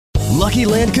Lucky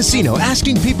Land Casino,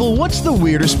 asking people, what's the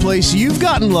weirdest place you've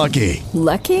gotten lucky?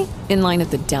 Lucky? In line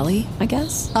at the deli, I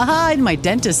guess? Aha, in my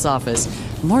dentist's office.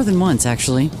 More than once,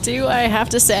 actually. Do I have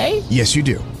to say? Yes, you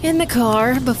do. In the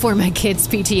car before my kids'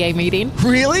 PTA meeting.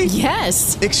 Really?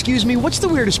 Yes. Excuse me, what's the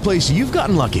weirdest place you've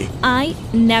gotten lucky? I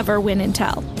never win and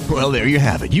tell. Well, there you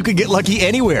have it. You can get lucky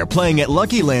anywhere, playing at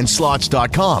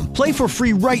LuckyLandSlots.com. Play for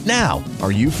free right now.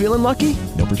 Are you feeling lucky?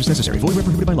 No purchase necessary. Void where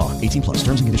prohibited by law. 18 plus.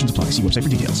 Terms and conditions apply. See website for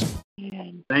details.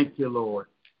 Thank you, Lord.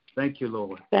 Thank you,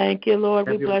 Lord. Thank you, Lord.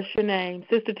 We bless your name.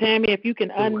 Sister Tammy, if you can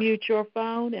unmute your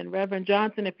phone, and Reverend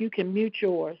Johnson, if you can mute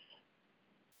yours.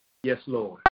 Yes,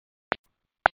 Lord.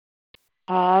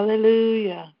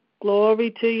 Hallelujah.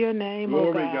 Glory to your name,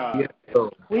 O Glory, God. God. Yes,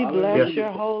 Lord. We bless Yes.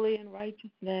 your holy and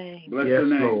righteous name. Bless Yes, your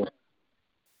name. Lord.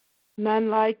 None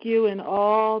like you in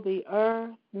all the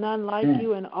earth. None like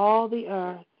you in all the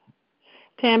earth.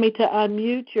 Tammy, to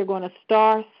unmute, you're going to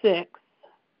star 6.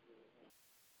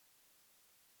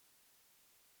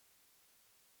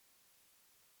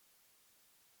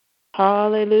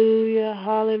 Hallelujah,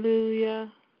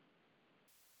 hallelujah.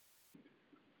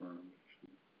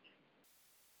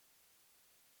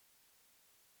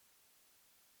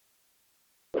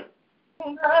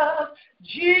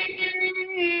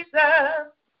 Jesus,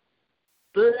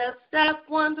 bless that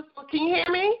wonderful. Can you hear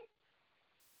me?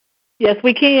 Yes,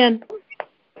 we can. Okay,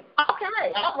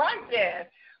 all right then.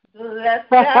 Bless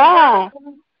that.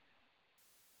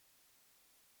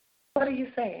 What are you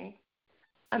saying?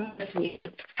 I'm missing you.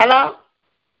 Hello?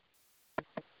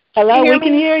 Hello, Can you hear we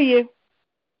can me? hear you.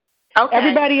 Okay.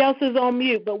 Everybody else is on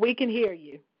mute, but we can hear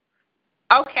you.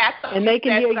 Okay, I thought And you they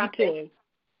can said hear something. you too.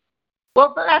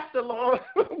 Well, bless the Lord.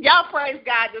 Y'all praise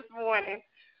God this morning.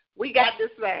 We got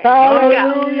this thing.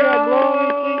 Hallelujah. Glory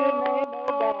to your name,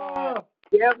 O God.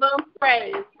 Give them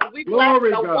praise. We bless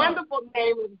the wonderful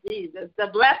name of Jesus. To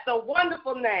bless the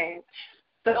wonderful name.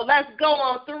 So let's go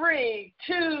on 3,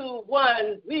 2,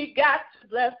 1. We got to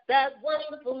bless that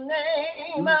wonderful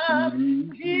name of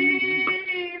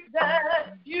Jesus.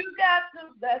 You got to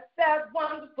bless that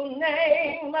wonderful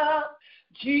name of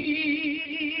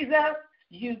Jesus.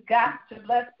 You got to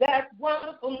bless that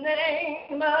wonderful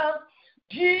name of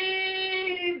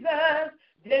Jesus.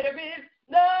 There is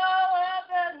no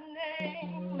other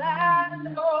name I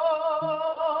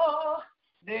know.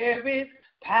 There is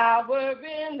power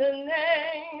in the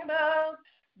name of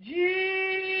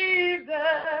Jesus.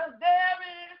 There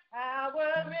is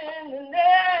power in the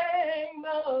name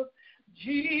of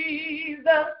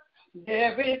Jesus.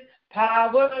 There is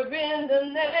power in the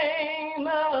name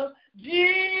of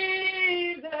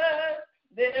Jesus.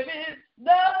 There is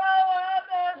no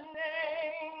other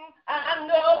name I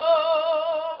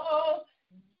know.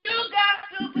 You got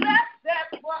to bless that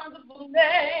wonderful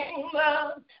name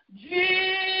of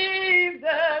Jesus.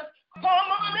 Come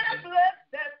on and bless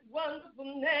that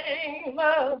wonderful name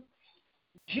of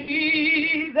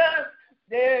Jesus.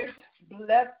 There's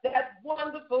bless that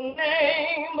wonderful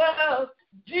name of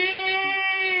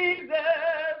Jesus.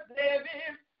 There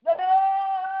is no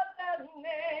other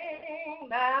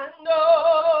name I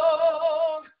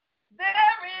know.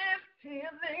 There is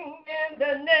healing in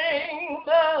the name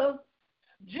of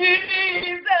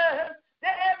Jesus.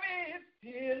 There is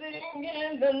healing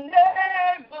in the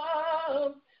name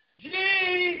of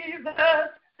Jesus.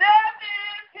 There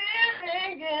is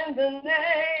healing in the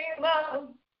name of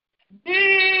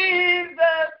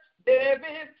Jesus. There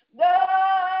is no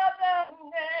other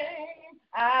name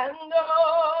I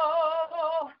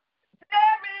know.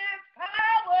 There is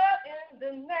power in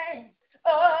the name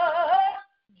of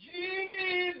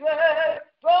Jesus.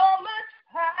 So much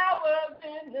power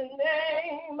in the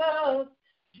name of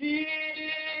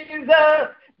Jesus.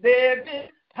 There is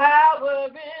power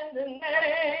in the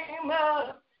name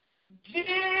of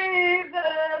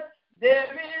Jesus.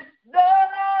 There is no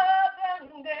other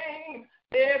name.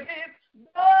 There is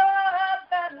no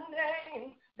other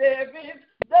name. There is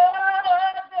no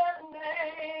other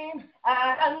name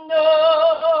I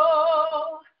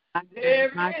know. There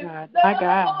is no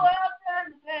other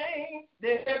name.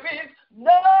 There is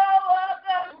no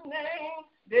other name.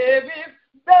 There is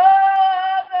no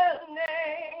other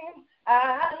name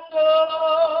I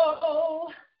know.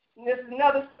 And there's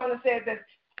another song that says that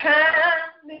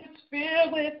time is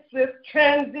filled with this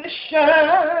transition.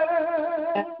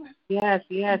 Yes.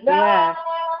 Not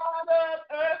of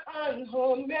earth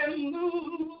unhome and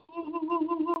move.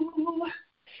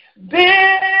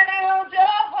 Build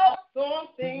your hopes on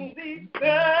things eternal.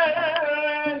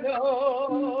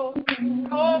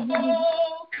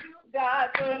 Oh,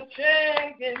 God's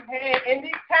unchanging hand. In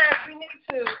these times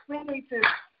we need to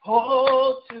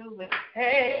hold to His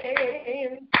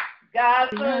hand.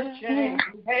 God's unchanging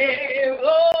hand. hand,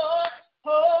 Lord,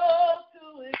 hold to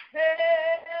his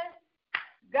hand.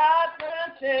 God's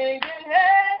unchanging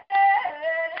hand,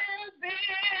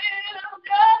 build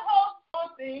your hope on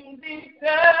things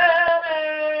eternal.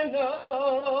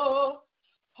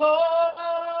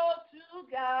 Hold to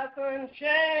God's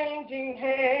unchanging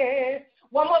hand.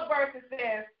 One more verse it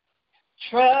says,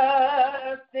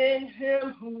 trust in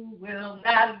him who will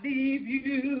not leave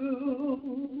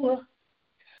you.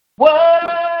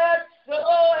 Whatsoever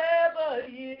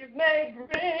it may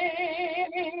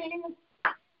bring,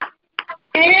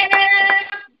 if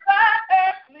thy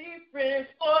earthly friends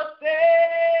forsaken,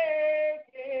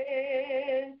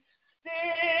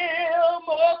 still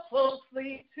more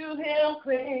closely to him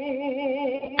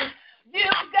cling.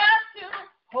 You've got to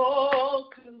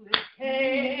hold to his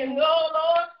hand, oh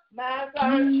Lord, my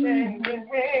unchanging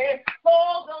hand.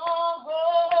 Hold on,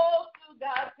 hold to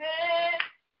God's hand,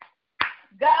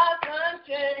 God's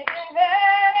unchanging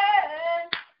hand.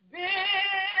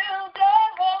 Build your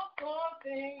hope on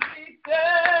things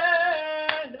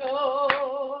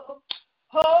eternal.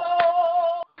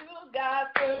 Hold to God's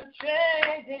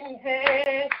unchanging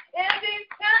hand. In these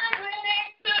times we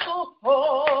need to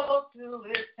hold to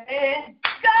his hand,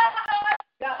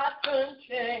 God's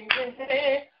unchanging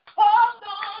hand. Hold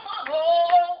on,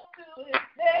 hold to his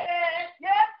hand.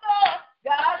 Yes, Lord,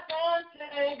 God's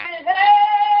unchanging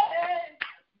hand.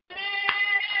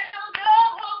 Build your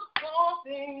hope on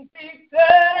things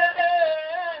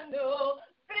eternal.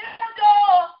 Build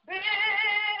your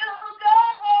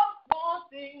hope on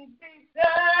things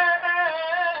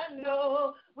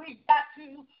eternal. We got to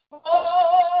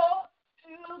hold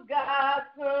to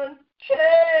God's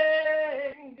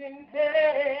unchanging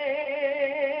hand.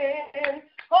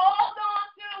 Hold on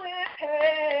to his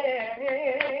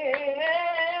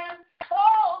hand.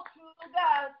 Hold to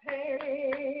God's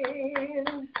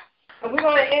hand. And we're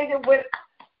going to end it with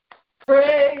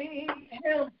praise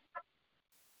him.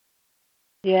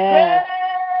 Yes.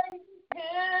 Praise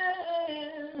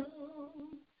him.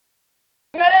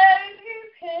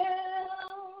 Praise him.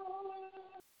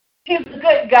 He's a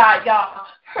good God, y'all.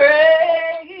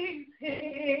 Praise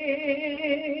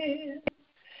him.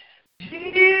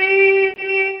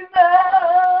 Jesus,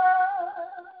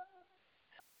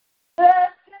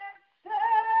 blessed Savior,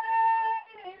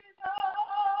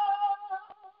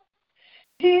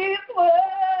 he's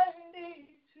worthy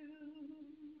to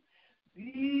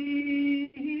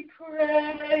be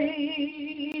praised.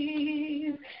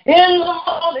 In the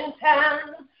morning time,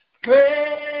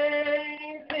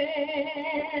 praise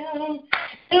him.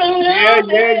 In the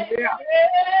noonday, praise him.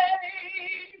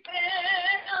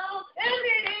 In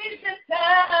the evening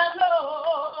time,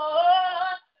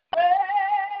 Lord,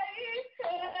 praise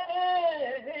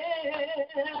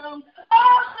him.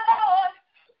 Oh, Lord,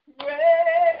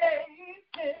 praise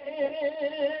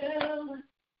him.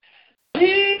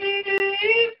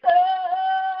 Jesus,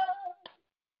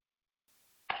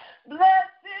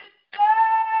 blessed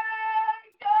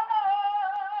Savior,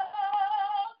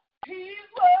 he's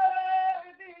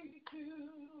worthy to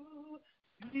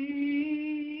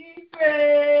be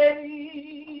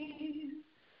praised.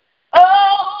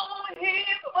 Oh,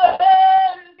 he's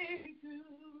worthy to.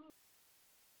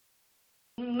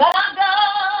 My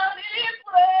God is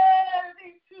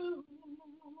worthy to.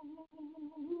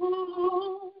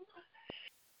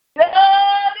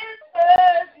 God is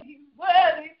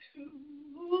worthy to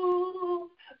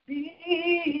be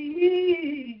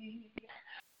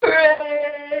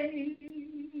praised.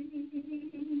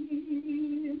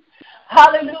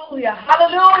 Hallelujah,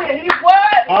 hallelujah, he's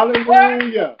worthy.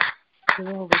 Hallelujah.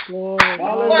 Glory, glory.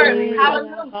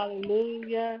 Hallelujah.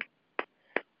 Hallelujah.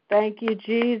 Thank you,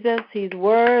 Jesus. He's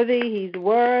worthy. He's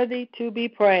worthy to be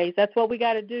praised. That's what we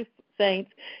got to do,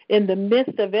 saints. In the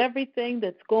midst of everything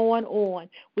that's going on,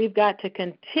 we've got to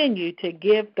continue to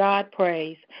give God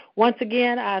praise. Once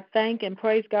again, I thank and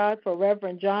praise God for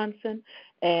Reverend Johnson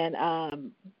and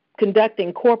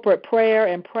conducting corporate prayer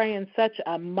and praying such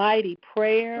a mighty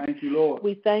prayer. Thank you, Lord.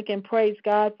 We thank and praise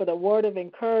God for the word of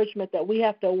encouragement that we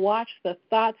have to watch the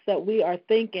thoughts that we are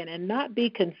thinking and not be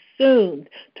consumed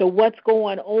to what's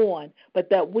going on,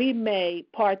 but that we may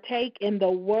partake in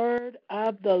the word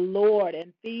of the Lord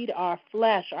and feed our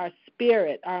flesh, our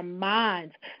spirit, our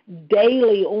minds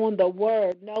daily on the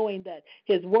word, knowing that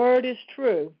his word is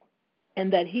true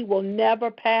and that he will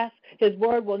never pass, his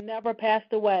word will never pass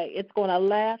away. It's going to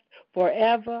last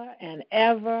forever and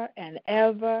ever and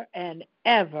ever and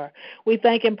ever. We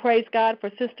thank and praise God for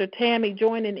Sister Tammy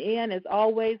joining in, as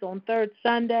always, on Third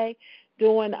Sunday,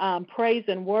 doing praise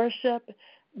and worship.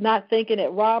 not thinking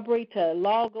it robbery to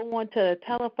log on to the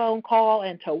telephone call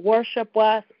and to worship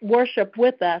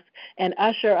with us and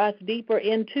usher us deeper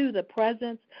into the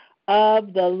presence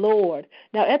of the Lord.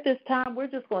 Now, at this time, we're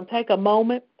just going to take a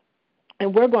moment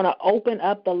and we're going to open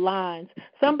up the lines.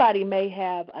 Somebody may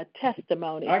have a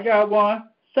testimony. I got one.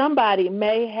 Somebody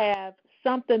may have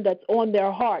something that's on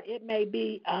their heart. It may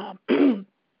be,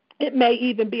 it may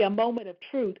even be a moment of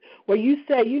truth where you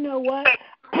say, you know what,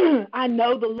 I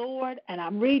know the Lord and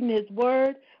I'm reading His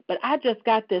Word, but I just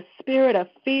got this spirit of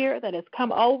fear that has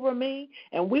come over me,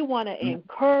 and we want to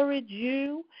encourage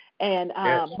you. And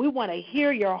we want to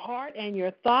hear your heart and your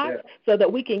thoughts so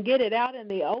that we can get it out in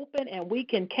the open and we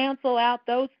can cancel out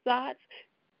those thoughts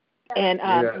and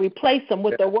replace them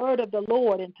with the word of the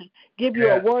Lord and to give you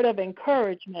a word of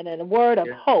encouragement and a word of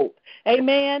hope.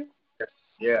 Amen?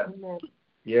 Yeah. Amen.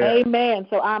 Yeah. Amen.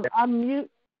 So I'm muting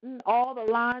all the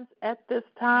lines at this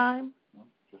time.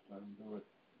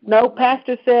 No,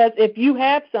 Pastor says if you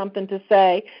have something to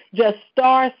say, just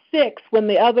 *6 when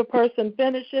the other person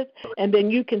finishes, and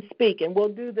then you can speak. And we'll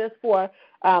do this for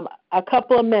a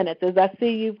couple of minutes as I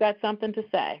see you've got something to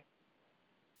say.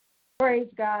 Praise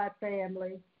God,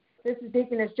 family. This is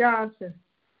Deaconess Johnson.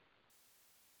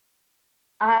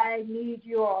 I need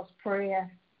you all's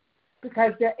prayer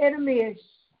because the enemy is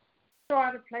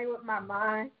trying to play with my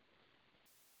mind,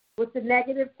 with the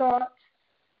negative thoughts.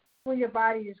 When your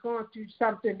body is going through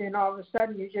something, then all of a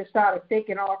sudden you just started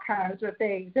thinking all kinds of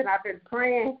things. And I've been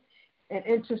praying and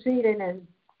interceding and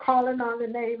calling on the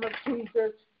name of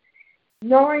Jesus,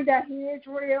 knowing that He is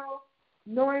real,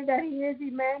 knowing that He is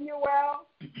Emmanuel,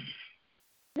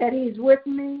 that He's with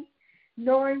me,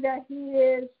 knowing that He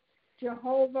is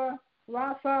Jehovah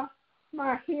Rapha,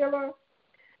 my healer.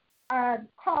 I'm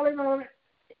calling on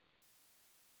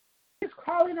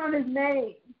His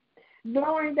name,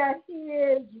 knowing that He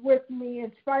is with me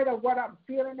in spite of what I'm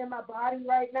feeling in my body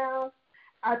right now.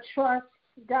 I trust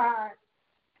God,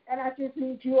 and I just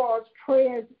need you all's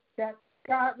prayers that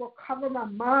God will cover my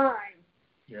mind.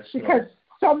 Yes, because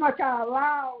so much I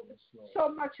allowed, so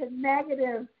much of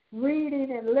negative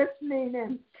reading and listening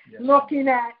and looking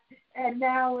at, and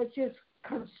now it just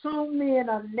consumed me in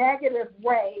a negative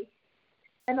way.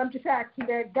 And I'm just asking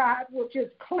that God will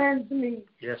just cleanse me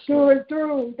through and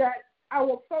through, that I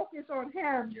will focus on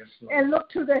Him and look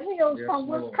to the hills from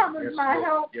which cometh my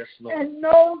help, and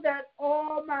know that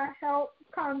all my help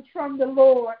comes from the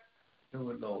Lord.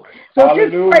 Do it, Lord. So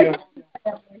Hallelujah.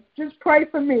 Just pray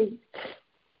for me.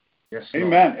 Yes, Lord.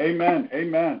 Amen. Amen.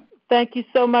 Amen. Thank you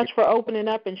so much for opening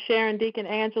up and sharing, Deacon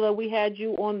Angela. We had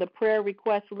you on the prayer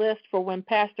request list for when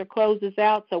Pastor closes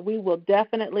out, so we will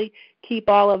definitely keep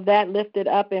all of that lifted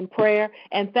up in prayer.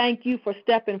 And thank you for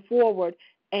stepping forward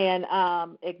and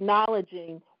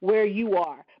acknowledging where you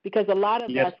are, because a lot of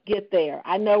us get there.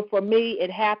 I know for me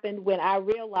it happened when I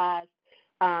realized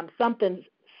something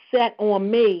set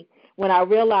on me when I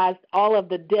realized all of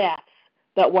the deaths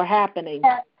that were happening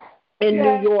in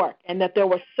New York, and that there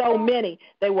were so many.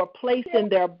 They were placing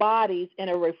their bodies in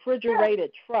a refrigerated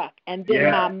truck, and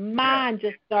then my mind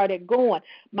just started going,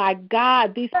 my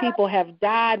God, these people have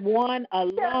died one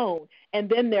alone, and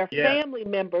then their family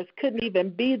members couldn't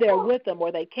even be there with them,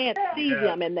 or they can't see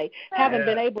them, and they haven't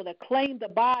been able to claim the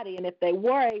body, and if they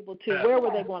were able to, where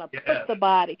were they going to put the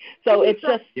body? So it's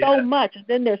just so much. And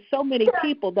then there's so many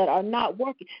people that are not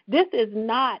working. This is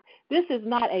not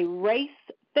a race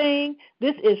thing.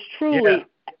 This is truly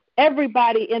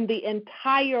everybody in the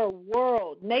entire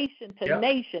world, nation to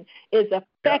nation, is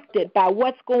affected by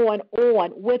what's going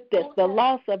on with this, the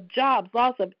loss of jobs,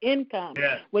 loss of income.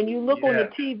 When you look on the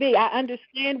TV, I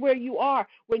understand where you are.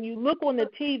 When you look on the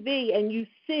TV and you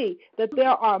see that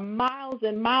there are miles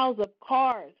and miles of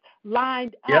cars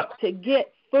lined up to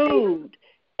get food,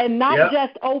 and not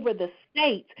just over the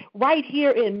states. Right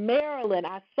here in Maryland,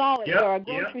 I saw it where a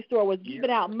grocery store was giving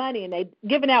out money and they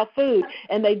giving out food,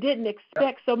 and they didn't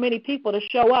expect so many people to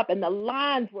show up, and the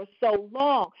lines were so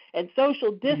long, and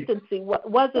social distancing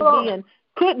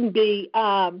couldn't be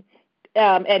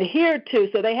adhered to,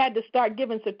 so they had to start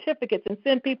giving certificates and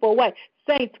send people away.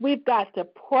 Saints, we've got to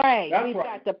pray. We've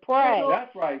got to pray.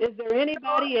 That's right. Is there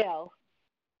anybody else?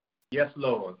 Yes,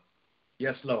 Lord.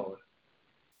 Yes, Lord.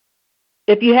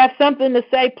 If you have something to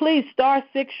say, please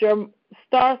 *6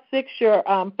 your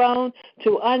phone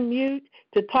to unmute,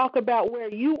 to talk about where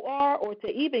you are, or to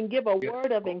even give a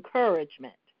word of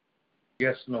encouragement.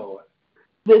 Yes, Lord.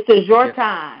 This is your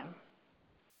time.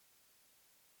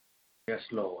 Yes,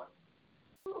 Lord.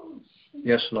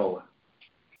 Yes, Lord.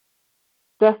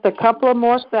 Just a couple of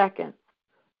more seconds.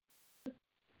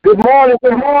 Good morning.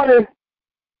 Good morning.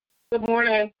 Good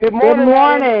morning. Good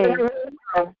morning. Good morning.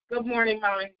 Good morning,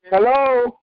 Mommy.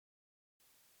 Hello.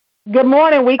 Good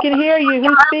morning. We can hear you.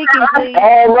 Who's speaking, please?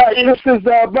 All right. This is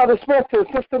Brother Spencer,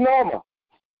 Sister Norma.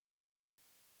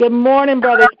 Good morning,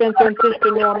 Brother Spencer and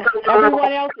Sister Norma.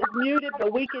 Everyone else is muted,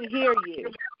 but we can hear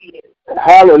you.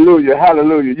 Hallelujah,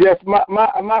 hallelujah. Yes,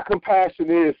 my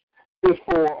compassion is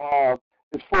for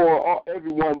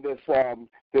everyone that's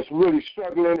really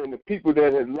struggling, and the people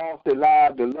that have lost their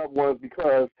lives, their loved ones,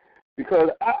 because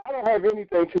I don't have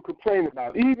anything to complain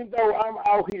about. Even though I'm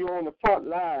out here on the front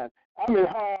line, I'm in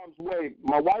harm's way.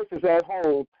 My wife is at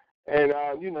home, and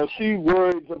she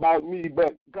worries about me,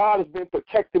 but God has been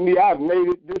protecting me. I've made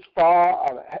it this far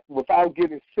without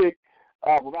getting sick,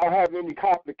 without having any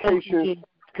complications.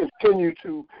 Continue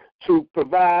to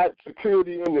provide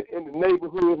security in the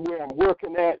neighborhood where I'm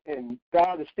working at, and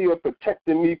God is still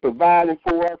protecting me, providing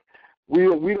for us. We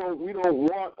don't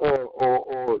want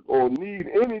or need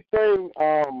anything.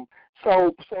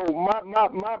 So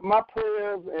my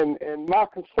prayers and my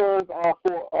concerns are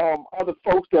for other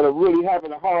folks that are really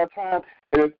having a hard time.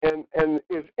 And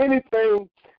is anything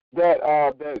that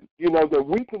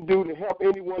we can do to help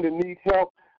anyone that needs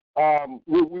help,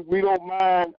 we don't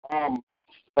mind.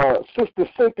 Sister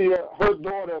Cynthia, her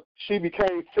daughter, she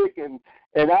became sick, and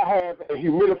I have a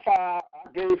humidifier.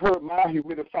 I gave her my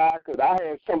humidifier because I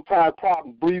had sometimes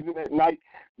problems breathing at night,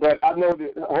 but I know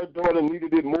that her daughter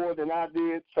needed it more than I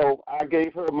did, so I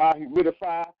gave her my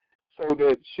humidifier so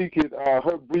that she could,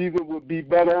 her breathing would be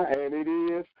better, and it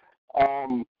is.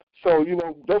 So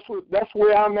that's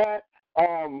where I'm at.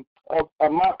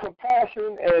 My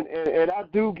compassion, and I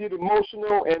do get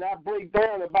emotional, and I break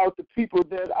down about the people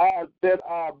that are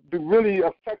really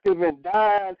effective and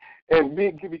dying and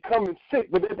becoming sick.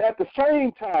 But at the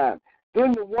same time,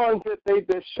 then the ones that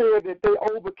share that they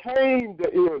overcame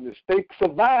the illness, they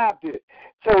survived it.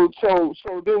 So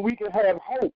then we can have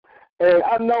hope. And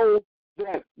I know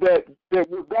that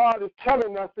what God is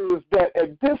telling us is that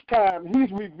at this time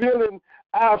He's revealing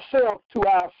ourselves to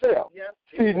ourselves. Yep.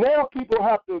 See, now people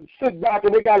have to sit back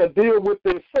and they got to deal with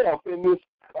themselves in this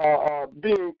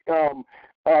being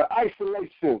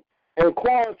isolation and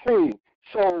quarantine.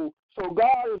 So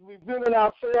God is revealing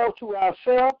ourselves to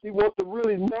ourselves. He wants to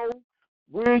really know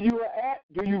where you are at.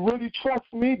 Do you really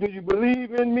trust me? Do you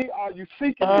believe in me? Are you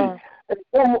seeking me?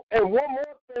 And one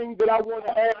more thing that I want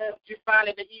to add. You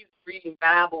finally the easy reading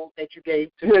Bible that you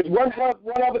gave to me. One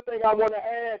other thing I want to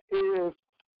add is,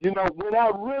 when I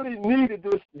really needed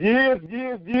this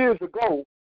years ago,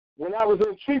 when I was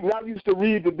in treatment, I used to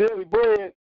read the Daily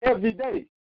Bread every day.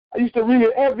 I used to read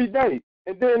it every day.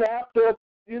 And then after,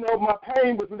 my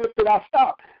pain was lifted, I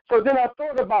stopped. So then I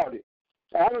thought about it.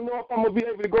 I don't know if I'm going to be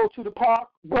able to go to the park,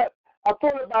 but I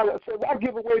thought about it. I said, I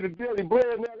give away the Daily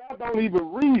Bread now. I don't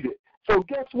even read it. So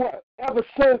guess what? Ever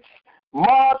since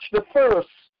March the 1st,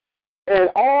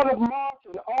 and all of March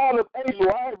and all of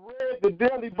April, I read the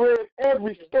Daily Bread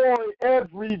every story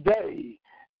every day.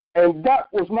 And that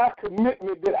was my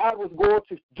commitment that I was going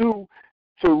to do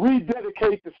to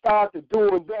rededicate to start to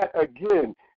doing that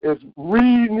again, is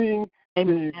reading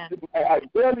the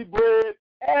Daily Bread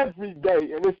every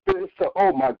day. And it's been,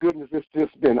 oh my goodness, it's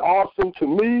just been awesome to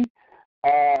me.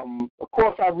 Of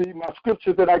course, I read my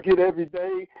scriptures that I get every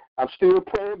day. I'm still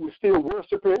praying. We're still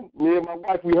worshiping. Me and my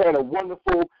wife, we had a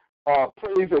wonderful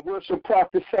praise and worship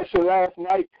practice session last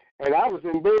night, and I was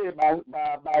in bed by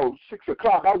about 6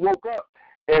 o'clock. I woke up,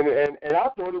 and I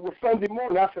thought it was Sunday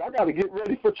morning. I said, I got to get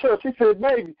ready for church. He said,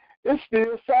 baby, it's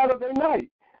still Saturday night.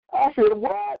 I said,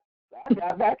 what? I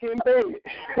got back in bed.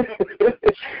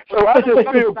 So I just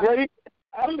feel great.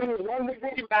 I feel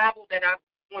wonderful. The Bible that I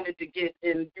wanted to get,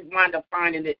 and you wind up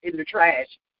finding it in the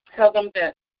trash. Tell them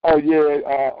that. Oh, yeah,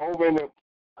 over in the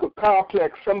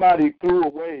complex, somebody threw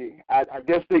away, I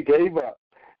guess they gave up.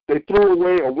 They threw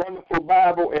away a wonderful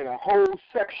Bible and a whole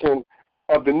section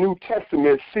of the New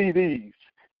Testament CDs.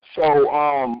 So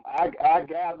I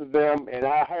gathered them and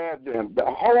I had them. The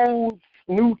whole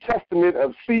New Testament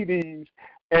of CDs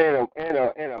and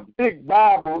a big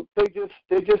Bible, they just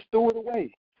threw it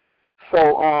away.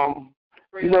 So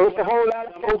it's a whole lot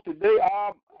of folks today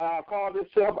call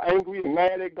themselves angry and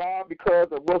mad at God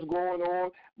because of what's going on.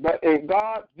 But in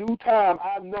God's due time,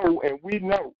 I know and we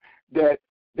know that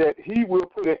He will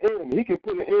put an end. He can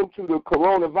put an end to the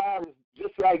coronavirus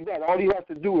just like that. All He has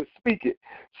to do is speak it.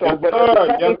 So, at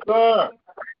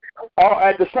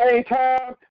the same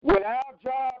time, what our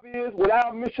job is, what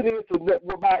our mission is, to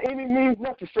by any means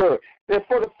necessary, that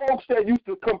for the folks that used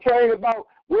to complain about,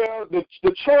 well, the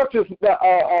churches, you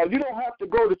don't have to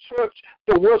go to church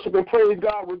to worship and praise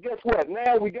God. Well, guess what?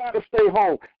 Now we got to stay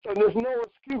home. So there's no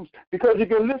excuse, because you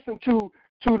can listen to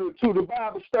to the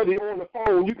Bible study on the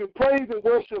phone. You can praise and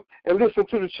worship and listen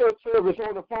to the church service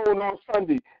on the phone on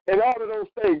Sunday and all of those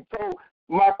things. So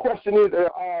my question is,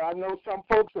 I know some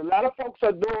folks, a lot of folks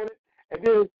are doing it. And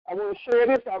then I want to share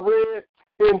this. I read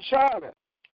in China,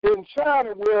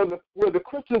 where the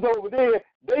Christians over there,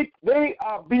 they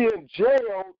are being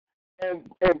jailed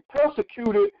and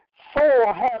persecuted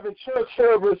for having church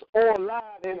service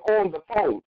online and on the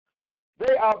phone.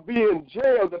 They are being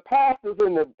jailed. The pastors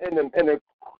and then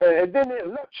the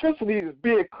electricity is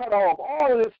being cut off.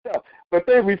 All of this stuff, but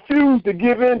they refuse to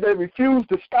give in. They refuse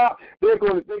to stop. They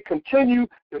continue.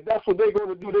 That's what they're going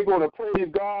to do. They're going to praise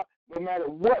God no matter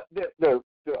what the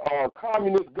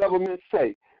communist government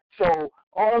say. So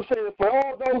all I'm saying is, for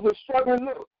all those who are struggling,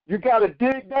 look, you got to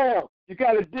dig down. You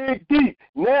got to dig deep.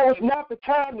 Now is not the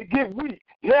time to get weak.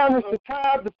 Now is the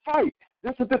time to fight.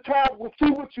 This is the time to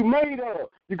see what you're made of.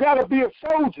 You got to be a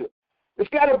soldier. It's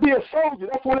got to be a soldier.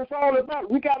 That's what it's all about.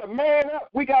 We got to man up.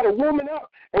 We got to woman up.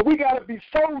 And we got to be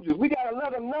soldiers. We got to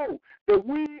let them know that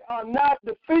we are not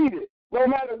defeated no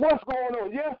matter what's going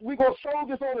on. Yes, we got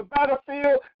soldiers on the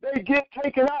battlefield. They get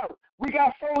taken out. We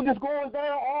got soldiers going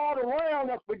down all around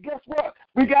us. But guess what?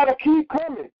 We got to keep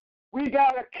coming. We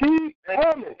got to keep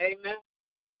coming. Amen.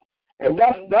 And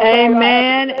that's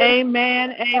amen,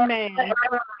 amen, amen.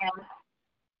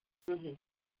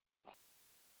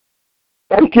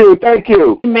 Thank you.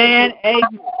 Amen,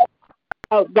 amen.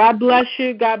 Oh, God bless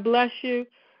you. God bless you.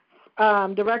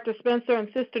 Director Spencer and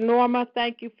Sister Norma,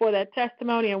 thank you for that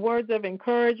testimony and words of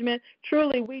encouragement.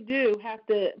 Truly, we do have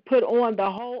to put on the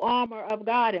whole armor of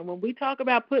God. And when we talk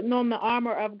about putting on the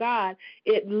armor of God,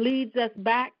 it leads us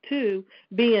back to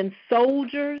being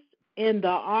soldiers in the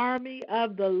army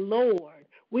of the Lord.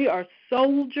 We are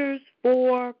soldiers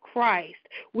for Christ.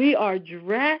 We are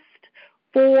dressed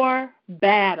for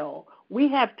battle. We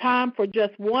have time for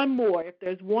just one more. If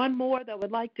there's one more that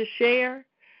would like to share,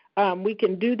 we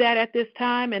can do that at this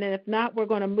time. And if not, we're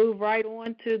going to move right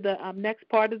on to the next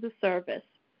part of the service.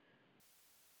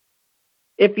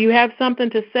 If you have something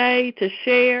to say, to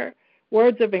share,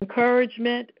 words of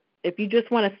encouragement, if you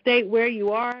just want to state where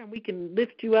you are and we can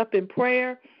lift you up in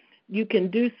prayer, you can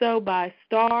do so by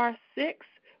 *6,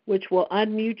 which will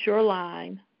unmute your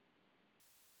line.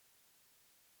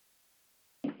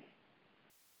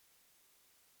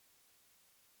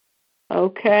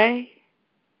 Okay.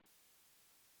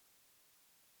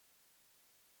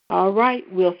 All right.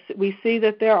 We see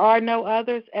that there are no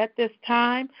others at this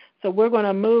time, so we're going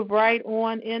to move right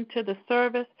on into the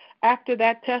service. After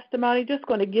that testimony, just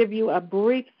going to give you a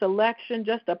brief selection,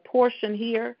 just a portion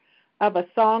here of a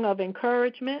song of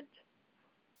encouragement.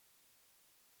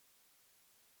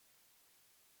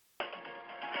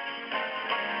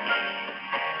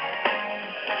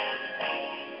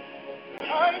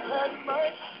 I've had my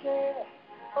share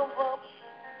of ups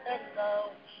and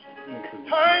downs,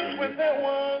 times when there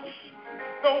was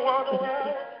no one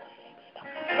around.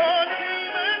 God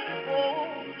came and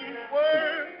spoke these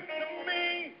words to me.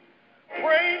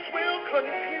 Praise will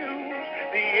confuse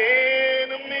the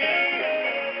enemy.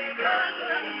 I've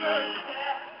had my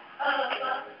share of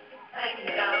ups and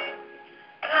downs,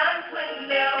 times when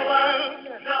there was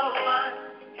no one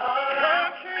around. God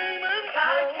came and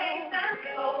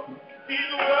spoke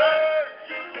these words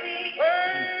to me.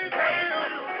 Praise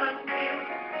will confuse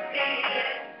the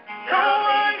enemy. So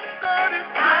I started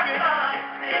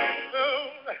singing.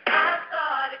 I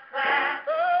started clapping.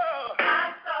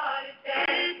 I started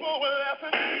dancing. People were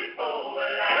laughing. They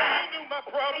knew my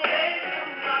problem. They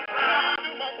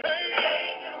knew my pain.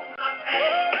 But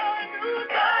I knew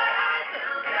God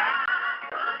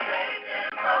would take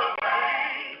them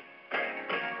away.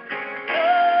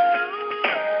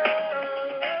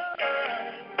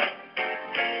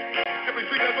 Can we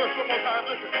sing that verse one more time?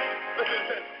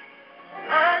 Listen.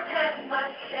 I've had my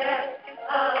share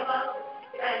of ups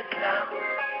and downs,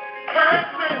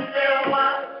 times when there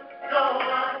was no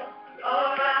one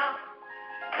around.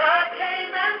 God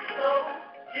came and spoke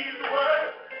these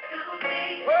words to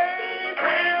me. Praise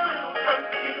will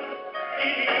confuse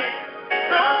the enemy.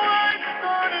 So I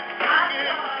started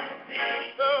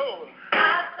singing. So I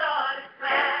started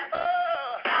clapping.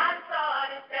 I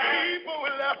started dancing. People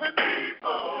were laughing. They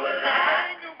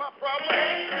knew my problem.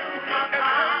 They knew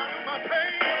my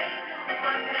pain. But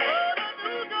I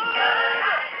knew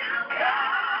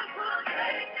God would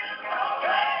take them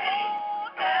away.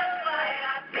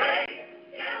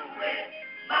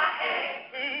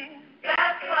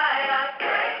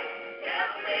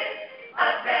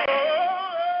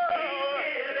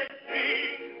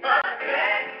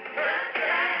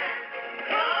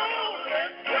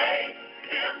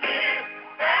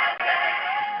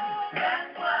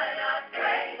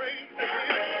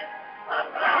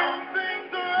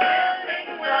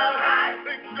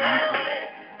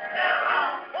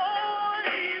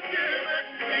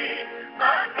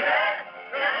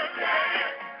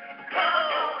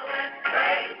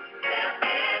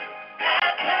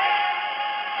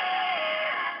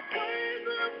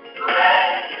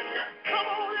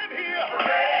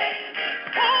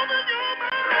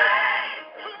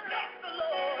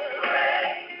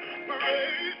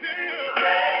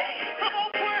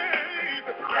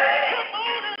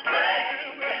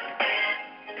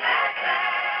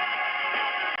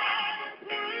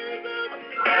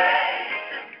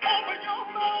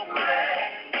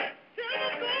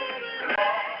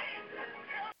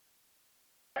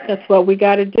 That's what we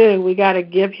got to do. We got to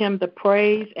give him the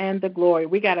praise and the glory.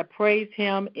 We got to praise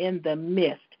him in the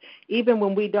midst. Even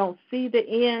when we don't see the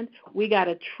end, we got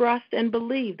to trust and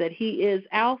believe that he is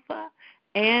Alpha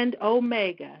and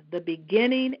Omega, the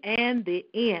beginning and the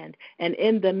end. And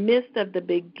in the midst of the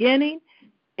beginning,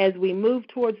 as we move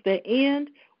towards the end,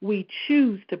 we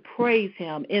choose to praise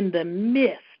him in the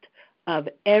midst of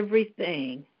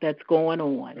everything that's going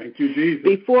on. Thank you, Jesus.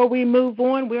 Before we move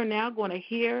on, we're now going to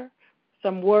hear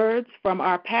some words from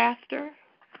our pastor,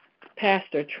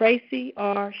 Pastor Tracy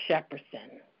R.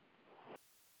 Shepperson.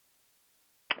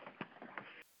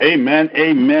 Amen,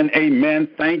 amen, amen.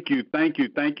 Thank you, thank you,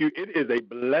 thank you. It is a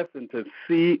blessing to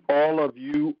see all of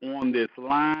you on this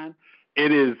line.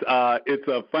 It's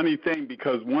a funny thing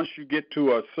because once you get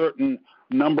to a certain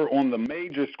number on the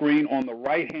major screen on the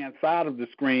right-hand side of the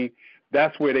screen,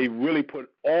 that's where they really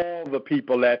put all the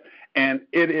people at, and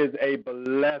it is a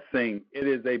blessing. It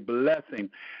is a blessing.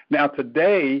 Now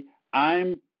today,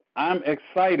 I'm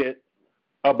excited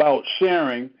about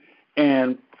sharing,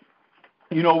 and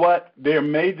you know what? There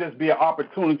may just be an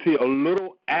opportunity a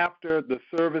little after the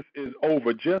service is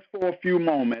over, just for a few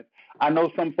moments. I know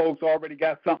some folks already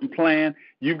got something planned.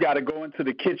 You've got to go into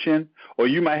the kitchen, or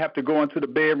you might have to go into the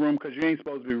bedroom because you ain't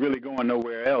supposed to be really going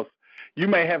nowhere else. You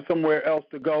may have somewhere else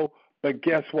to go, but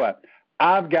guess what?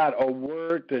 I've got a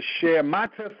word to share. My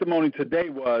testimony today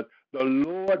was the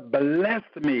Lord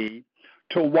blessed me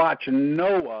to watch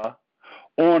Noah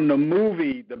on the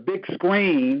movie, the big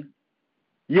screen,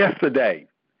 yesterday,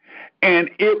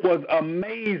 and it was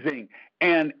amazing.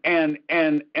 And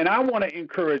I want to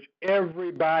encourage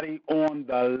everybody on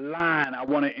the line. I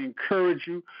want to encourage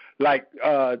you, like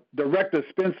Director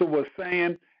Spencer was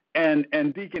saying,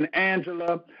 and Deacon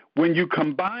Angela, when you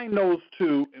combine those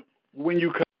two,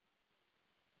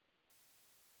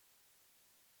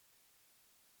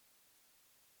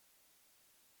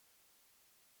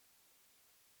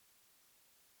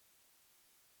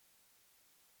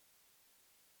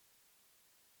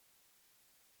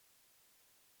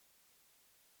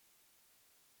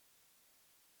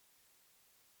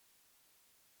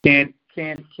 Can't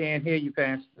hear you,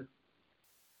 Pastor.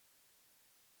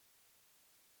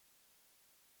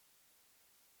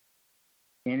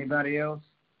 Anybody else?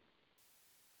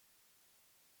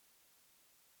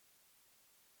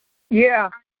 Yeah.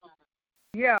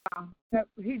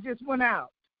 He just went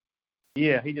out.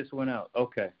 Yeah, he just went out.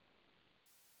 Okay.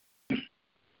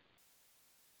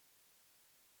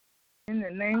 In the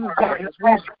name of Jesus.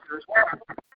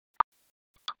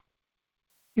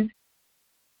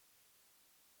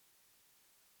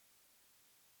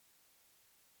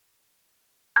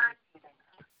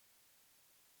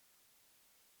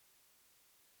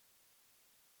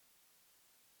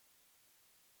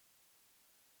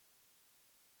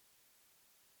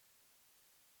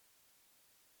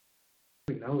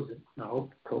 He knows it. I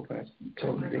hope co-pastor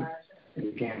told me that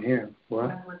you can't hear him.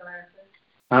 What?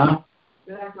 Huh?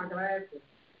 You like my glasses.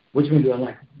 What you mean do I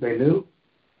like? They new?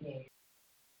 Yeah.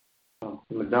 Oh,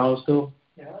 the McDonald's store?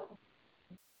 No.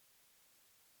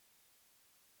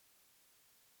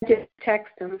 Just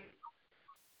text him.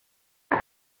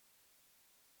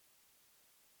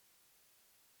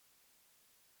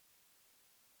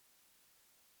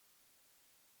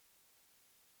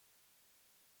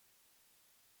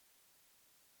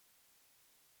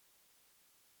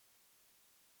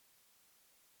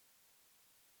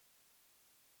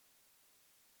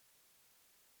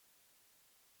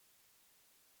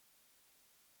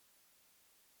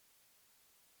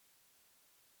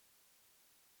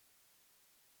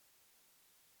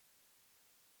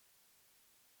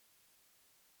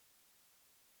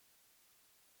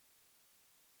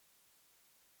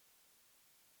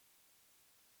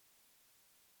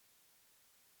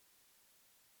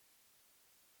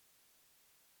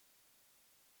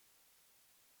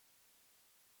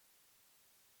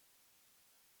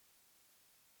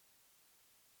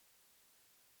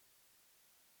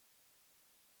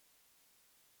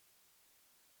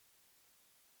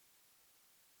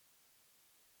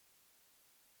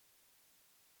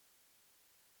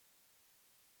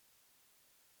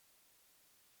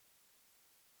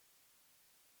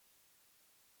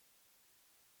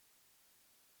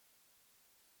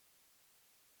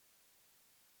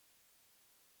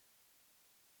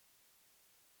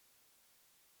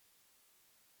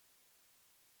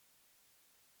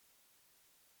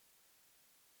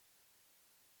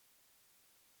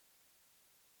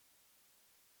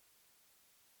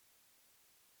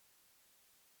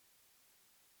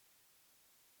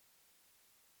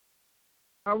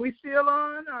 Are we still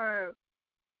on, or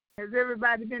has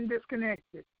everybody been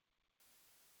disconnected?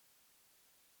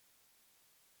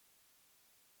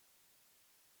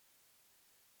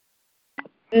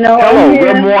 No, hello,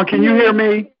 good morning. Can you hear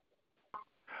me?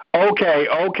 Okay.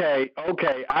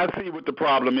 I see what the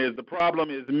problem is. The problem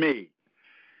is me.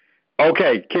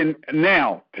 Okay,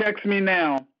 text me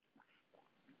now.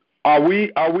 Are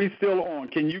we still on?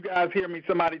 Can you guys hear me?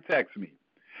 Somebody text me.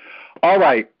 All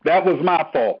right, that was my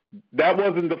fault. That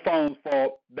wasn't the phone's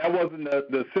fault. That wasn't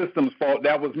the system's fault.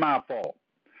 That was my fault.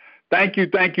 Thank you.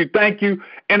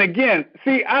 And again,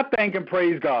 see, I thank and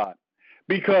praise God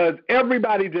because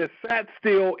everybody just sat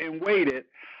still and waited.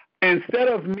 Instead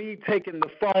of me taking the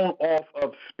phone off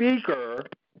of speaker,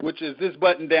 which is this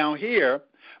button down here,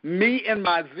 me and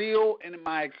my zeal and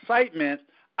my excitement,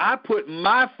 I put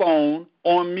my phone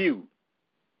on mute.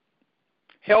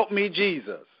 Help me,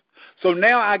 Jesus. So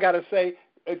now I got to say,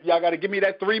 y'all got to give me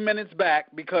that 3 minutes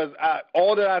back because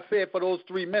all that I said for those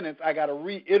 3 minutes, I got to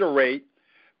reiterate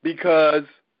because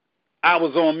I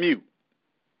was on mute.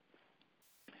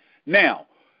 Now,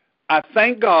 I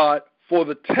thank God for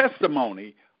the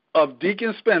testimony of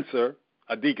Director Spencer,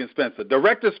 and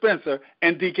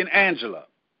Deacon Angela.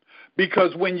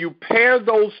 Because when you pair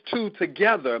those two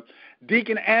together,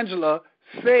 Deacon Angela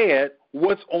said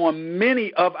what's on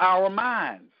many of our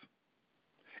minds.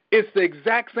 It's the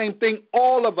exact same thing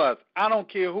all of us, I don't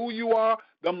care who you are,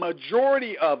 the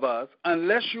majority of us,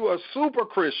 unless you're a super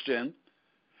Christian,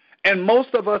 and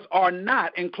most of us are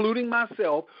not, including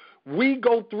myself, we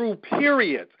go through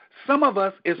periods. Some of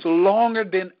us, it's longer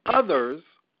than others,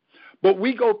 but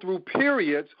we go through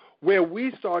periods where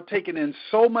we start taking in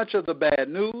so much of the bad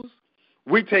news,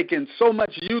 we take in so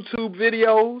much YouTube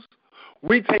videos,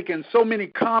 we take in so many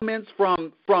comments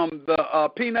from the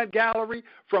peanut gallery,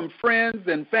 from friends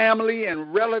and family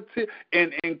and relatives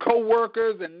and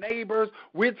co-workers and neighbors.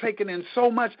 We're taking in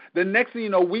so much, the next thing you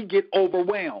know, we get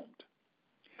overwhelmed.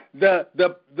 The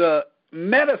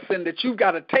medicine that you've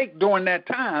got to take during that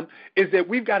time is that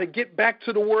we've got to get back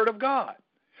to the Word of God.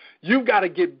 You've got to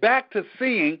get back to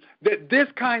seeing that this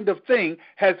kind of thing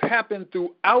has happened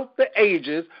throughout the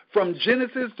ages, from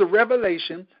Genesis to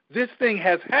Revelation. This thing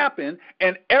has happened,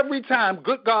 and every time,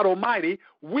 good God Almighty,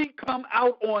 we come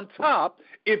out on top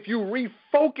if you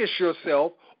refocus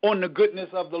yourself on the goodness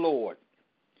of the Lord.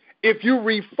 If you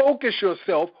refocus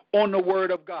yourself on the Word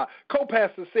of God.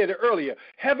 Co-pastor said it earlier,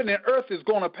 heaven and earth is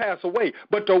going to pass away,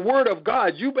 but the Word of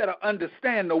God, you better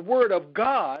understand the Word of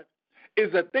God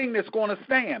is a thing that's going to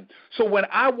stand. So when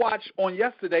I watched on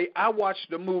yesterday, I watched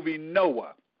the movie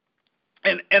Noah.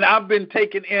 And I've been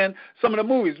taking in some of the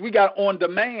movies. We got on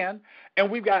demand, and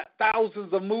we've got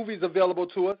thousands of movies available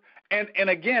to us. And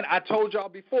again, I told y'all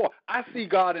before, I see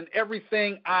God in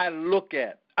everything I look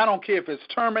at. I don't care if it's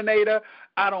Terminator.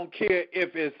 I don't care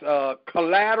if it's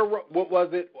Collateral. What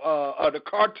was it? The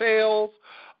Cartels.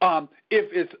 If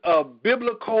it's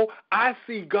biblical, I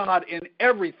see God in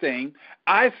everything.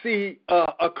 I see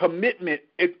a commitment.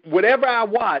 Whatever I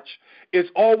watch is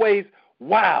always,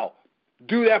 wow,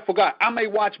 do that for God. I may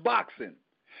watch boxing.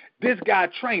 This guy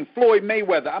trained Floyd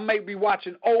Mayweather. I may be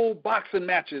watching old boxing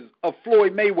matches of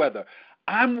Floyd Mayweather.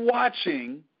 I'm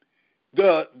watching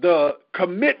the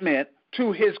commitment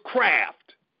to his craft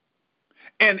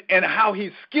and how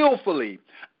he skillfully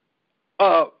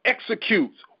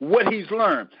executes what he's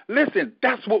learned. Listen,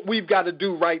 that's what we've got to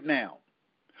do right now.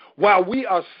 While we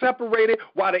are separated,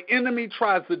 while the enemy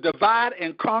tries to divide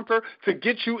and conquer, to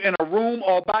get you in a room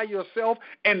all by yourself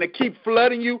and to keep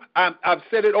flooding you, I've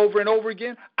said it over and over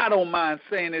again. I don't mind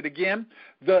saying it again.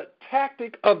 The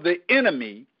tactic of the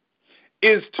enemy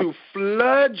is to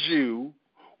flood you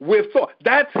with thought.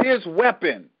 That's his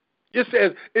weapon. It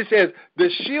says the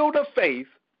shield of faith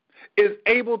is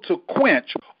able to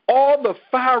quench all the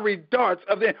fiery darts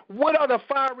of the. What are the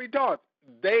fiery darts?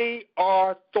 They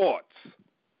are thoughts.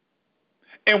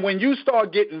 And when you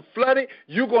start getting flooded,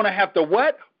 you're going to have to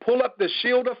what? Pull up the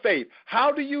shield of faith.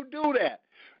 How do you do that?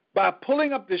 By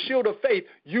pulling up the shield of faith,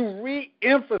 you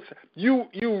re-emphasize, you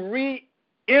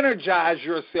re-energize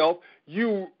yourself,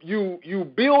 you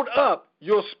build up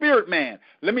your spirit man.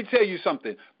 Let me tell you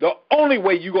something. The only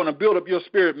way you're going to build up your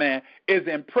spirit man is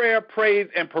in prayer, praise,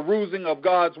 and perusing of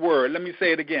God's word. Let me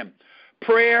say it again.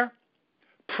 Prayer,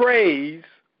 praise,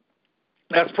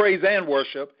 that's praise and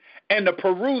worship, and the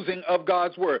perusing of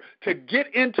God's word. To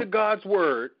get into God's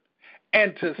word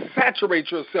and to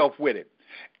saturate yourself with it.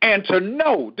 And to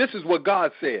know, this is what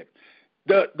God said,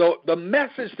 the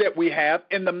message that we have,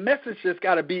 and the message that's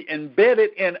got to be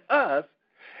embedded in us,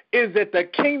 is that the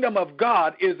kingdom of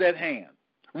God is at hand.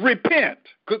 Repent,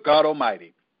 good God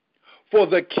Almighty, for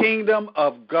the kingdom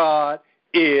of God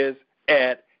is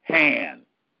at hand.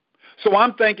 So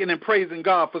I'm thanking and praising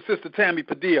God for Sister Tammy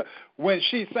Padilla when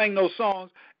she sang those songs,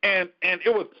 and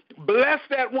it was, bless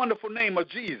that wonderful name of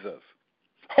Jesus.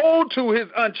 Hold to his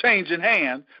unchanging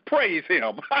hand. Praise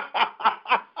him.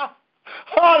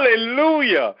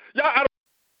 Hallelujah. Y'all,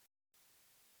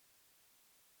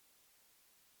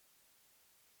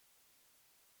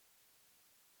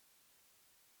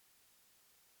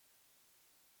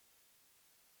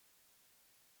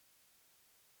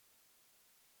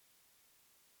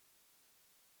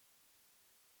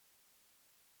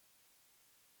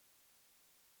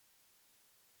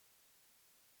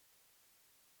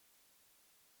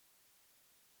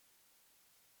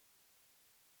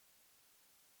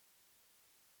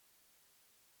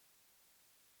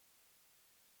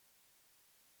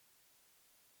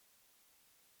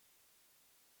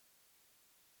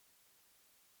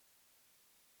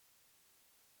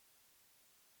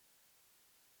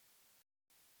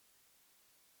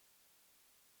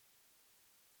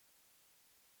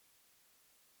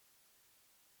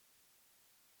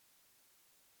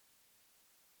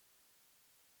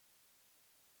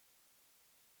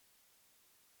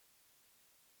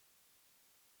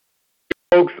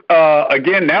 folks,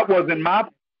 again, that wasn't my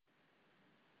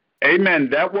amen.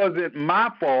 That wasn't my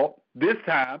fault this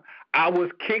time. I was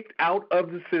kicked out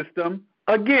of the system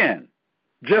again.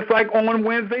 Just like on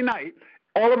Wednesday night,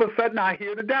 all of a sudden I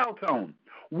hear the dial tone.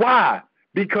 Why?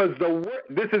 Because the word,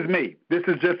 this is me. This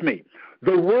is just me.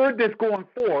 The word that's going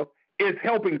forth is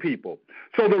helping people.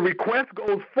 So the request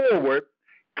goes forward,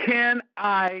 can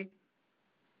I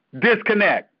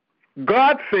disconnect?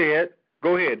 God said,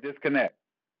 go ahead, disconnect.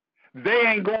 They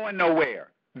ain't going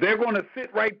nowhere. They're going to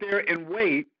sit right there and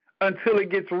wait until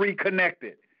it gets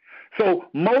reconnected. So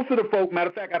most of the folk, matter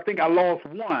of fact, I think I lost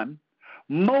one.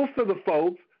 Most of the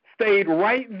folks stayed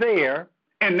right there,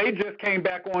 and they just came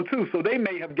back on too, so they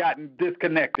may have gotten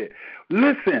disconnected.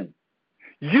 Listen,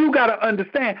 you got to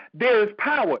understand there is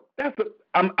power.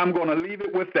 I'm going to leave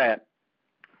it with that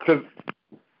because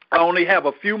I only have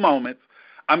a few moments.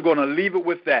 I'm going to leave it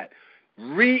with that.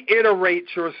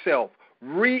 Reiterate yourself.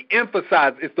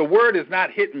 Re-emphasize. If the word is not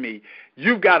hitting me,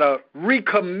 you've got to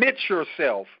recommit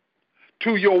yourself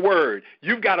to your word.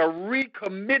 You've got to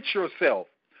recommit yourself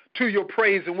to your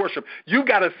praise and worship. You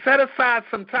got to set aside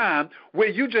some time where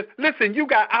you just, listen, you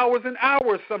got hours and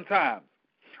hours sometimes.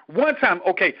 One time,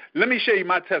 okay, let me share you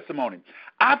my testimony.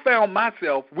 I found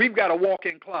myself, we've got a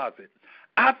walk-in closet.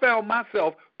 I found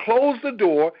myself close the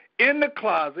door in the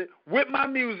closet with my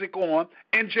music on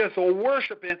and just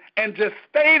worshiping and just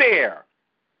stay there.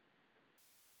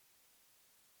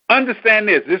 Understand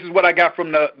this. This is what I got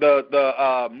from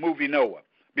the movie Noah,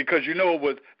 because you know it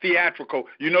was theatrical.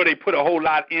 You know they put a whole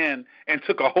lot in and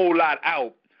took a whole lot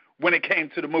out when it came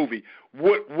to the movie.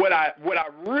 What I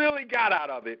really got out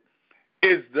of it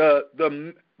is the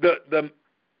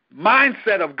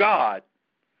mindset of God,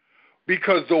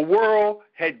 because the world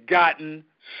had gotten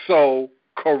so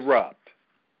corrupt.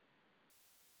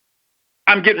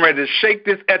 I'm getting ready to shake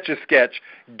this Etch-a-Sketch,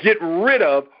 get rid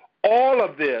of all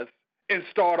of this, and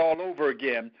start all over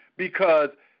again, because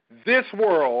this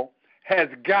world has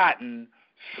gotten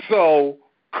so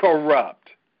corrupt.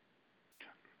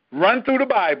 Run through the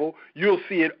Bible, you'll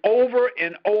see it over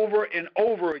and over and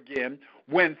over again.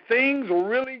 When things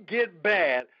really get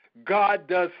bad, God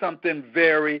does something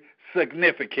very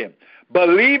significant.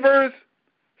 Believers,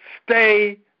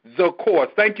 stay the course.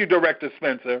 Thank you, Director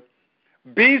Spencer.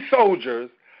 Be soldiers,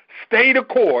 stay the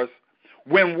course.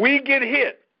 When we get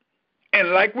hit,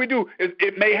 and like we do,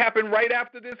 it may happen right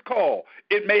after this call.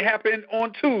 It may happen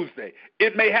on Tuesday.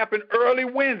 It may happen early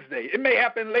Wednesday. It may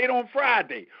happen late on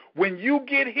Friday. When you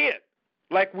get hit,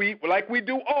 like we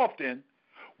do often,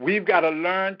 we've got to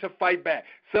learn to fight back.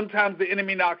 Sometimes the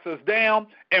enemy knocks us down,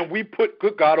 and we put,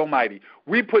 good God Almighty,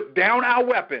 we put down our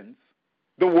weapons,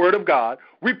 the Word of God.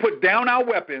 We put down our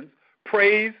weapons,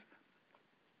 praise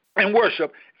and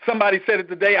worship. Somebody said it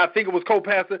today, I think it was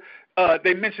co-pastor,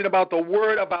 they mentioned about the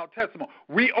word of our testimony.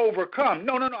 We overcome.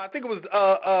 No, I think it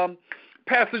was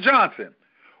Pastor Johnson.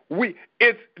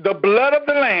 It's the blood of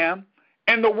the Lamb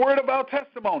and the word of our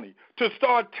testimony to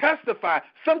start testifying.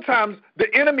 Sometimes the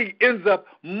enemy ends up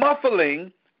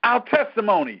muffling our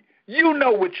testimony. You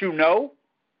know what you know.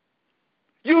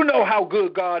 You know how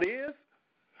good God is.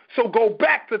 So go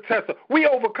back to testimony. We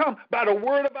overcome by the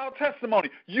word of our testimony.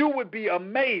 You would be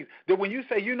amazed that when you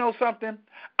say, you know something,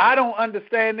 I don't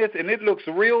understand this, and it looks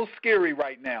real scary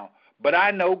right now, but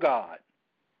I know God.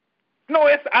 No,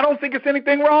 I don't think it's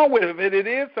anything wrong with it. If it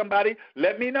is, somebody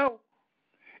let me know.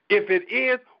 If it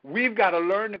is, we've got to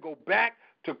learn to go back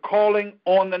to calling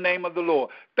on the name of the Lord.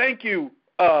 Thank you,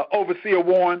 Overseer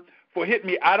Warren, for hitting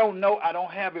me. I don't know. I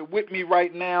don't have it with me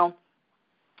right now.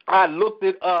 I looked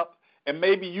it up. And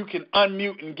maybe you can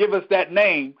unmute and give us that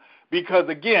name, because,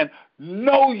 again,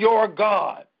 know your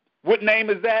God. What name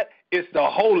is that? It's the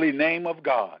holy name of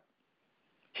God.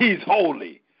 He's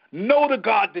holy. Know the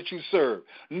God that you serve.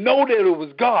 Know that it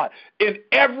was God. In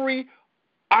every,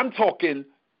 I'm talking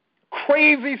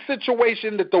crazy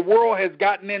situation that the world has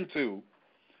gotten into,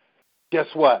 guess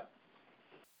what?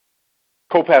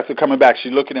 Co-pastor coming back.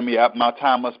 She's looking at me. My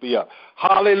time must be up.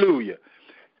 Hallelujah.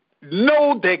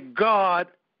 Know that God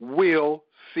will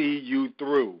see you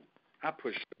through. I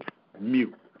push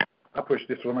mute. I push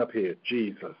this one up here.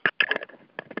 Jesus.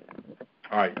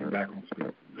 All right, you're back on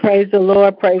speaker. Praise the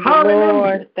Lord. Praise Hallelujah. the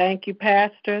Lord. Thank you,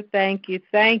 Pastor. Thank you.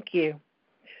 Thank you.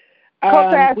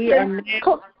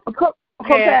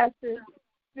 Co-pastor,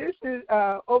 this is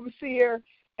overseer,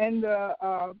 and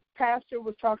the pastor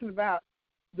was talking about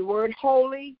the word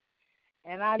holy,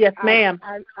 and yes, ma'am.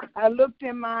 I looked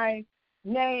in my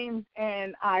name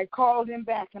and I called him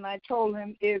back and I told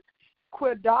him it's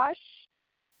Quadash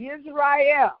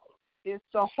Israel. It's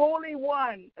the Holy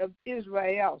One of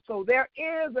Israel. So there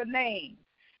is a name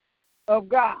of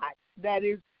God that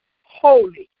is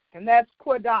holy, and that's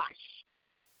Quadash.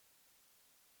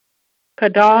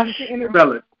 Kadosh.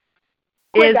 Spell it.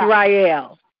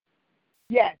 Israel.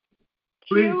 Yes.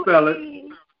 Please spell it.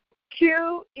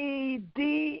 Quedosh.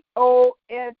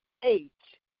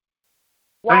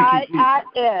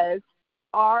 Yisrael.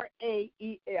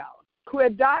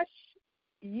 Quadash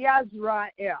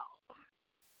Yisrael.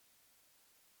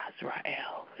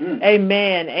 Israel.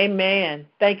 Amen. Amen.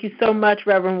 Thank you so much,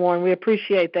 Reverend Warren. We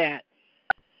appreciate that.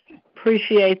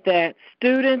 Appreciate that.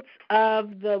 Students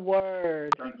of the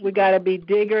Word. We got to be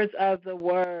diggers of the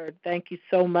Word. Thank you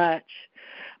so much.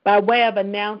 By way of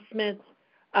announcements,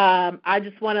 I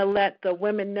just want to let the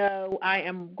women know I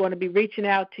am going to be reaching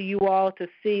out to you all to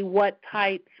see what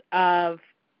types of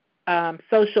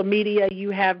social media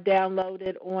you have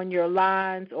downloaded on your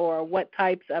lines, or what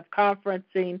types of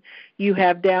conferencing you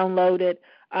have downloaded,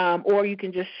 or you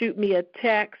can just shoot me a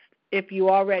text if you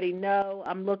already know.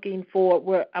 I'm looking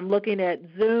at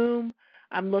Zoom.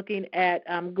 I'm looking at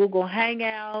Google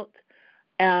Hangout.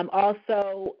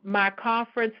 Also, my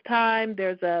conference time,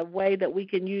 there's a way that we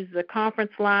can use the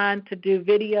conference line to do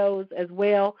videos as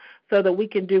well, so that we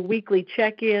can do weekly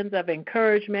check-ins of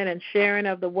encouragement and sharing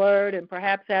of the word, and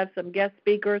perhaps have some guest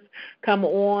speakers come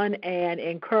on and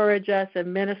encourage us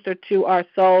and minister to our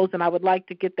souls. And I would like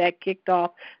to get that kicked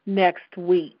off next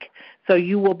week. So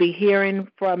you will be hearing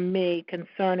from me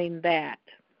concerning that.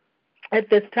 At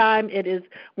this time,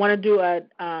 want to do a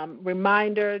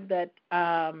reminder that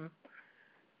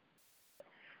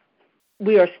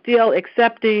we are still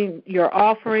accepting your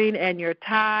offering and your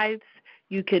tithes.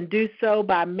 You can do so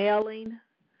by mailing,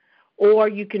 or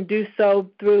you can do so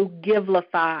through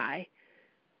Givelify.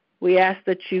 We ask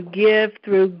that you give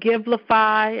through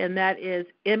Givelify, and that is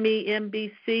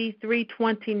MEMBC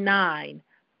 329,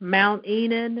 Mount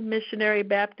Enon Missionary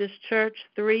Baptist Church,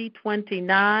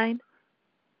 329,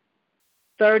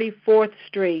 34th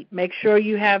Street. Make sure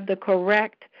you have the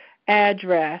correct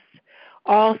address.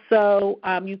 Also,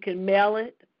 you can mail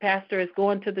it. Pastor is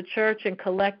going to the church and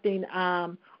collecting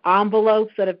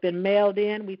envelopes that have been mailed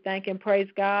in. We thank and praise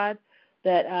God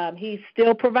that he's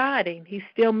still providing. He's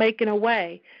still making a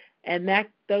way. And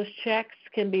those checks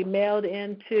can be mailed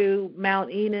into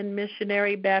Mount Enon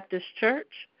Missionary Baptist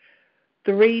Church,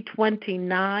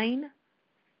 329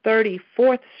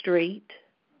 34th Street,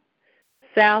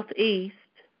 Southeast,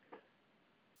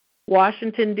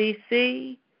 Washington,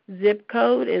 D.C., zip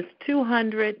code is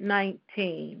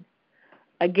 219.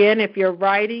 Again, if you're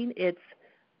writing, it's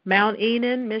Mount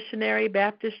Enon Missionary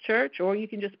Baptist Church, or you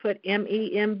can just put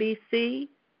MEMBC.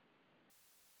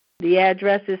 The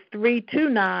address is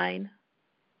 329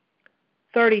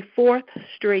 34th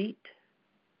Street,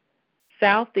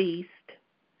 Southeast,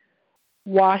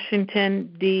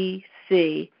 Washington,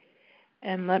 D.C.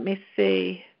 And let me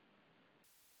see.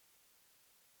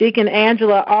 Deacon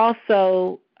Angela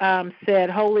also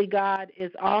said Holy God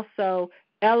is also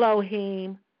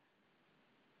Elohim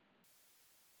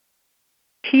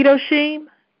Kedoshim,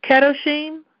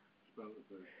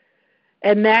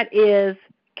 and that is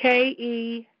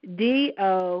Kedoshim,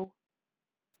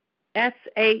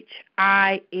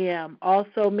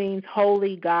 also means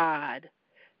Holy God.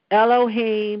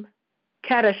 Elohim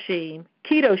Kedoshim,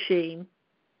 Kedoshim,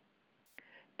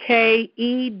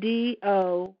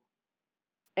 Kedoshim.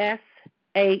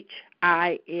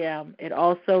 It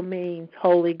also means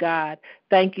Holy God.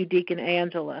 Thank you, Deacon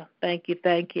Angela. Thank you,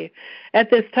 thank you. At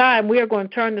this time, we are going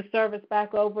to turn the service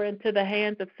back over into the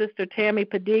hands of Sister Tammy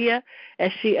Padilla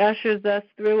as she ushers us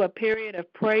through a period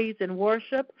of praise and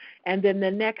worship. And then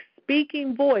the next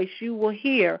speaking voice you will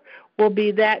hear will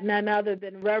be that none other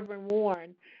than Reverend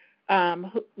Warren,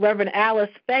 Reverend Alice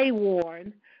Faye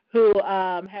Warren, who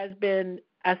has been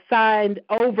assigned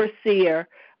overseer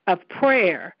of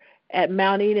prayer at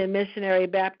Mount Eden Missionary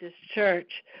Baptist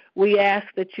Church. We ask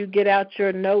that you get out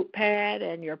your notepad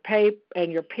and your paper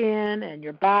and your pen and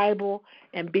your Bible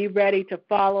and be ready to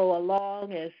follow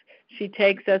along as she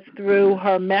takes us through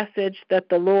her message that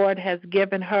the Lord has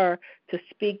given her to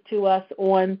speak to us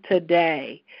on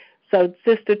today. So,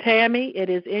 Sister Tammy, it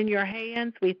is in your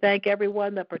hands. We thank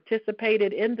everyone that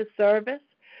participated in the service.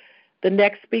 The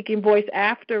next speaking voice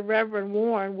after Reverend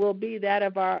Warren will be that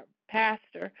of our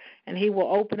pastor, and he will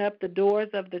open up the doors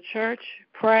of the church,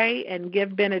 pray, and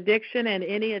give benediction and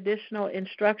any additional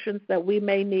instructions that we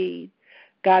may need.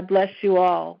 God bless you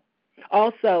all.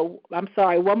 Also,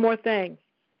 one more thing.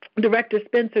 Director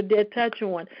Spencer did touch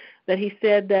on that. He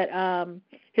said that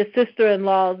his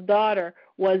sister-in-law's daughter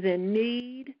was in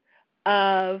need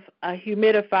of a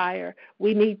humidifier.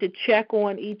 We need to check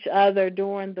on each other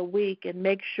during the week and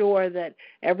make sure that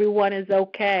everyone is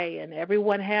okay and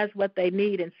everyone has what they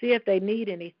need, and see if they need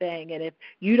anything. And if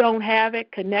you don't have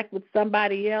it, connect with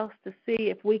somebody else to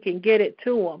see if we can get it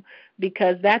to them,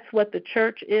 because that's what the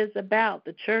church is about.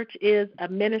 The church is a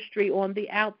ministry on the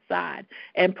outside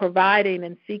and providing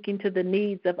and seeking to the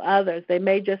needs of others. They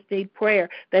may just need prayer.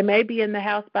 They may be in the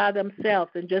house by themselves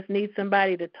and just need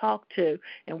somebody to talk to,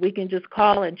 and we can just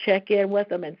call and check in with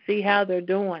them and see how they're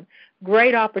doing.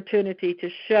 Great opportunity to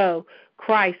show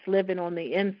Christ living on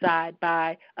the inside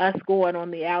by us going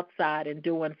on the outside and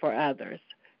doing for others.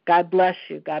 God bless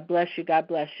you. God bless you. God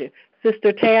bless you.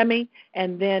 Sister Tammy,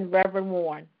 and then Reverend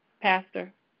Warren.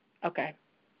 Pastor? Okay.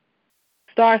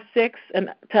 *6 and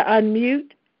to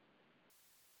unmute.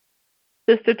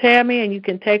 Sister Tammy, and you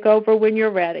can take over when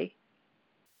you're ready.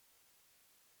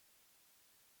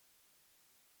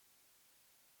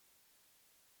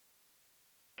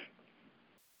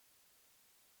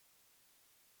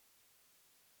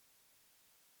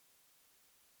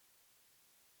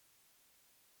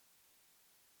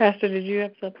 Pastor, did you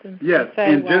have something Yes, to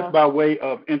say? and just by way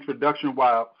of introduction,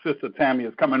 while Sister Tammy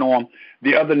is coming on,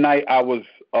 the other night I was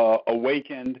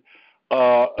awakened.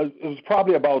 It was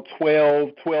probably about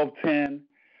 12:10,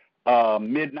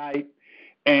 midnight.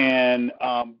 And,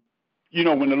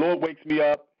 when the Lord wakes me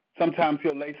up, sometimes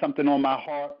he'll lay something on my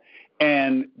heart.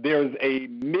 And there's a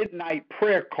midnight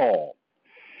prayer call.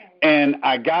 And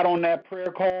I got on that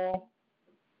prayer call.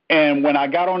 And when I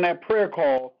got on that prayer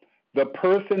call, the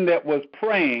person that was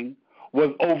praying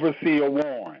was Overseer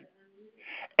Warren.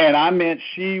 And I meant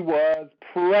she was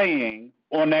praying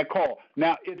on that call.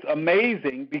 Now, it's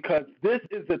amazing because this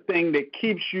is the thing that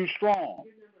keeps you strong.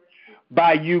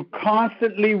 By you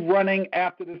constantly running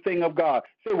after the thing of God.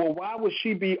 Say, well, why would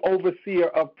she be overseer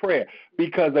of prayer?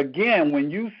 Because, again,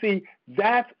 when you see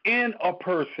that's in a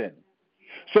person.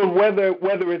 So whether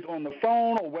it's on the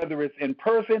phone or whether it's in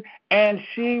person, and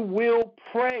she will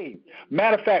pray.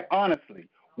 Matter of fact, honestly,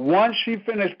 once she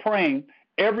finished praying,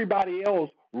 everybody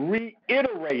else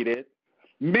reiterated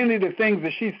many of the things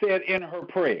that she said in her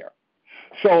prayer.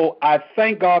 So I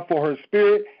thank God for her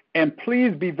spirit, and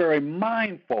please be very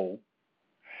mindful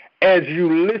as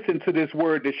you listen to this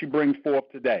word that she brings forth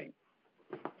today.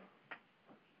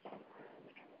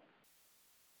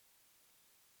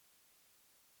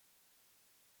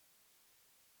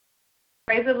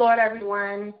 Praise the Lord,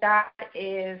 everyone. God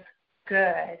is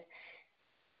good.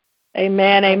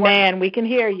 Amen, amen. We can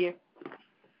hear you.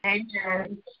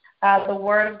 Amen. The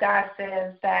Word of God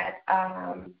says that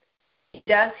He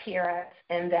does hear us,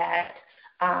 and that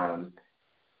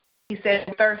He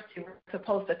said thirsty, we're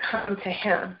supposed to come to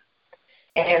Him.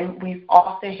 And we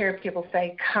often hear people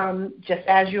say, come just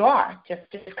as you are, just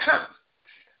come.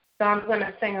 So I'm going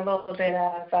to sing a little bit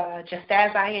of Just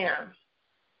As I Am.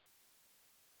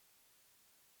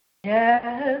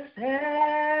 Just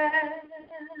as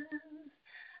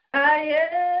I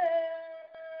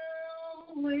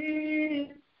am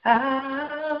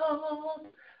without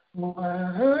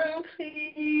one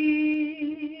plea,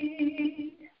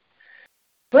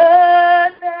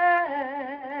 but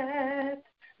that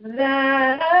love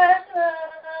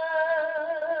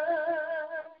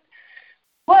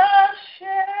was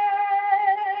shed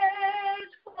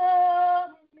for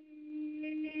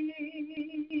me,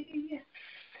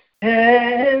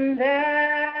 and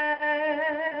that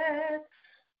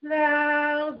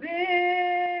thou biddest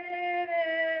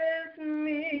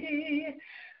me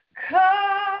come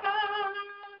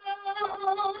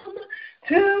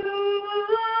to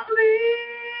thee,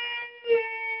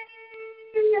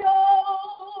 O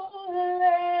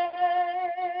Lamb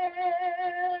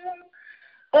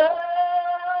of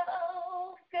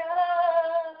God,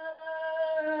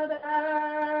 I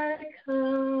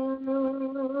come.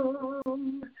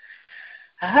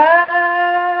 I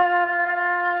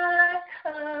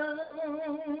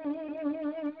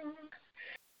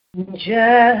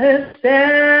just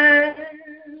as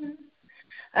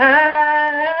I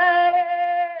am,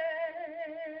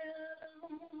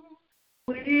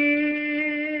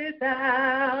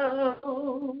 without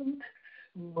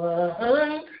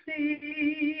one plea,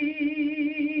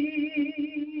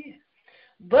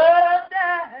 but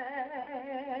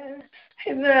that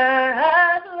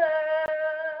blood,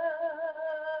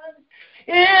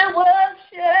 it was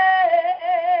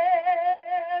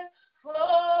shed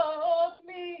for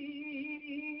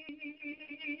me,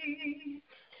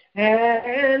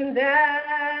 and that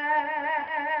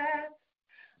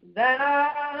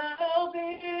thou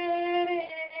bidst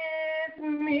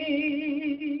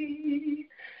me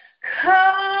come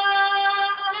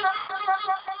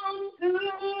to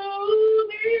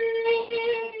thee,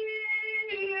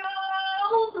 O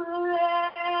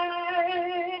Lamb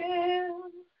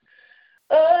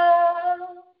of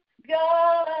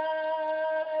God,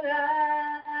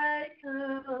 I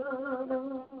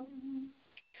come.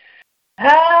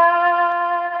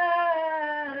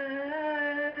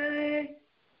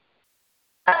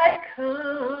 I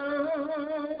come.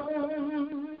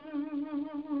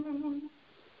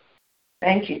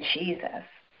 Thank you, Jesus.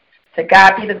 To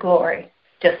God be the glory,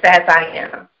 just as I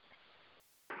am.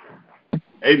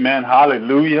 Amen.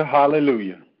 Hallelujah.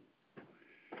 Hallelujah.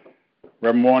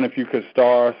 Reverend Warren, if you could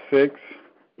star 6.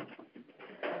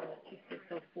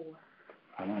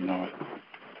 I don't know.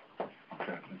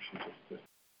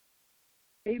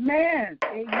 Amen.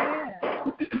 Amen.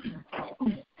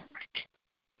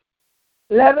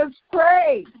 Let us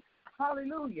pray.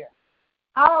 Hallelujah.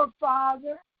 Our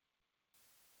Father,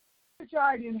 which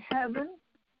art in heaven,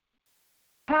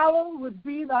 hallowed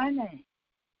be thy name.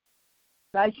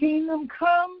 Thy kingdom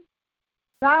come,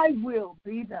 thy will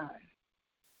be done.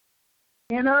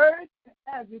 In earth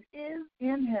as it is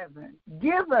in heaven.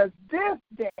 Give us this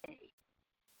day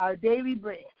our daily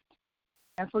bread,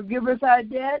 and forgive us our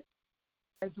debt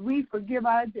as we forgive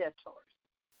our debtors.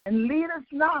 And lead us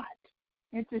not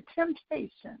into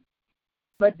temptation,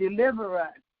 but deliver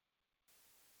us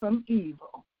from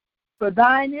evil. For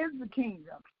thine is the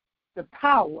kingdom, the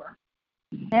power,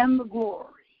 and the glory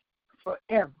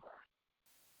forever.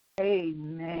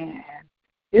 Amen.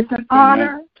 It's an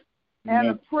honor and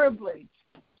a privilege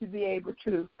to be able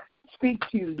to speak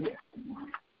to you this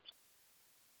morning.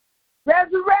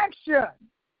 Resurrection.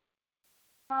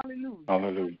 Hallelujah.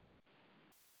 Hallelujah.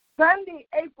 Sunday,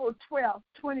 April 12,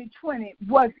 2020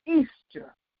 was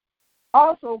Easter,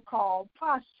 also called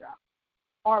Pascha,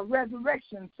 or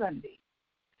Resurrection Sunday,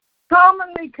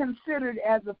 commonly considered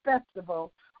as a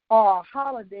festival or a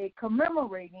holiday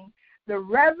commemorating the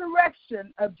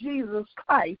resurrection of Jesus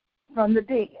Christ from the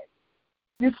dead,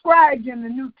 described in the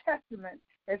New Testament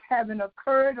as having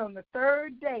occurred on the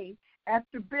third day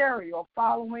after burial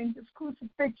following his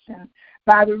crucifixion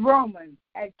by the Romans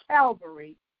at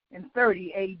Calvary in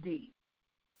 30 A.D.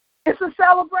 It's a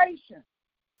celebration.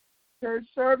 Church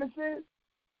services,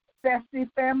 festive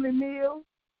family meals,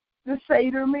 the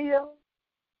Seder meal,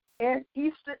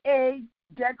 Easter egg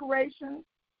decorations,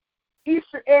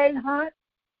 Easter egg hunt,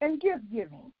 and gift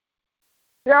giving.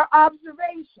 There are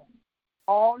observations,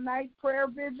 all-night prayer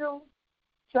vigils,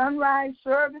 sunrise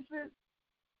services,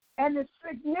 and the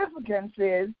significance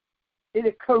is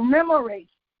it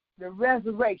commemorates the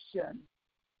resurrection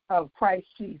of Christ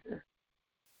Jesus.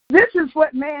 This is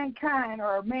what mankind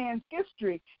or man's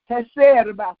history has said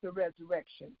about the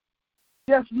resurrection.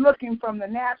 Just looking from the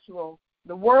natural,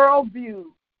 the world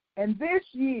view, and this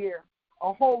year,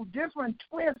 a whole different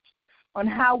twist on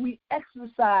how we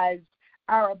exercise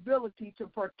our ability to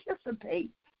participate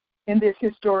in this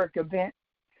historic event,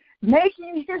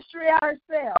 making history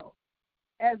ourselves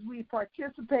as we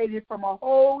participated from a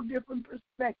whole different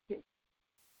perspective,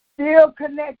 still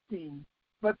connecting,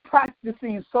 but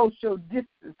practicing social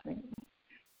distancing.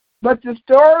 But the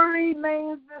story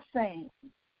remains the same.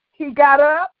 He got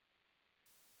up,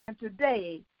 and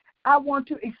today I want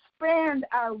to expand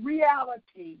our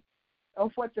reality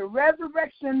of what the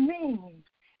resurrection means,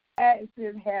 as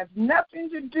it has nothing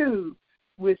to do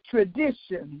with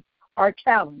tradition or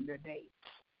calendar dates.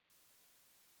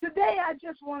 Today, I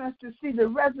just want us to see the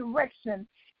resurrection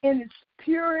in its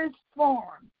purest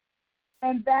form,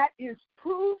 and that is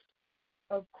proof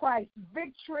of Christ's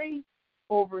victory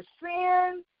over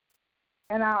sin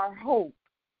and our hope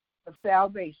of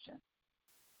salvation.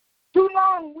 Too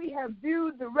long we have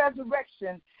viewed the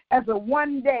resurrection as a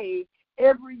one-day,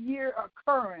 every year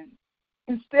occurrence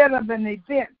instead of an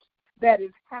event that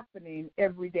is happening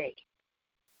every day.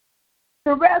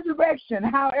 The resurrection,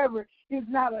 however, is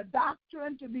not a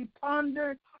doctrine to be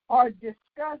pondered or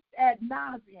discussed ad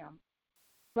nauseum,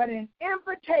 but an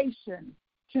invitation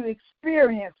to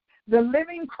experience the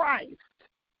living Christ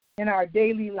in our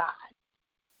daily lives.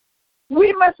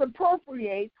 We must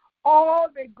appropriate all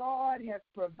that God has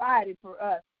provided for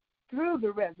us through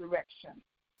the resurrection.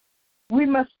 We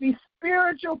must be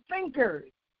spiritual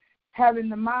thinkers, having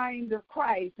the mind of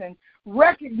Christ and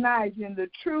recognizing the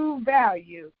true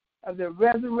value of the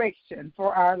resurrection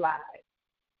for our lives.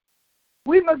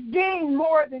 We must gain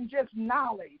more than just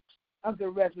knowledge of the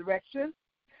resurrection,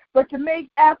 but to make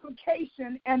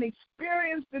application and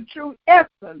experience the true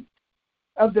essence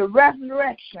of the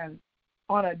resurrection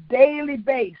on a daily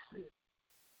basis,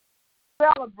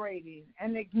 celebrating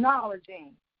and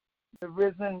acknowledging the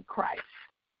risen Christ.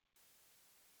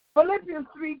 Philippians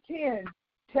 3:10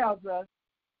 tells us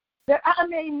that I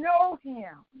may know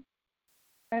him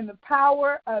and the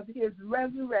power of his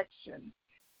resurrection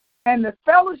and the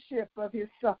fellowship of his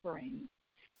suffering,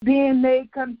 being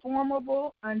made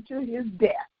conformable unto his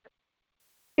death,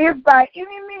 if by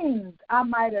any means I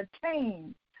might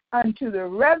attain unto the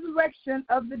resurrection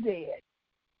of the dead.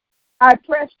 I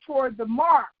press toward the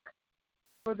mark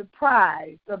for the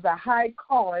prize of the high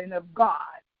calling of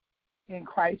God in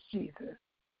Christ Jesus.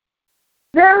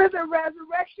 There is a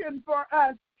resurrection for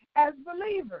us as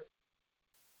believers.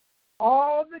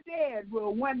 All the dead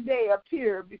will one day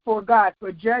appear before God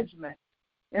for judgment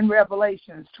in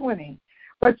Revelation 20.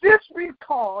 But this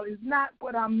recall is not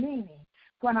what I'm meaning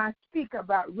when I speak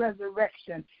about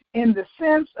resurrection in the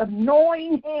sense of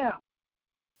knowing him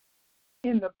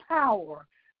in the power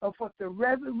of what the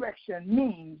resurrection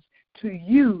means to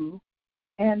you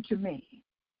and to me.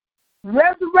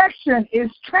 Resurrection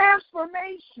is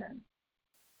transformation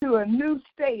to a new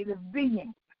state of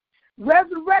being.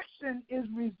 Resurrection is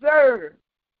reserved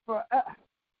for us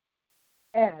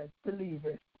as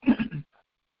believers.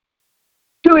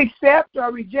 To accept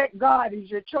or reject God is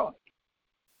your choice,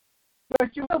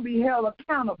 but you will be held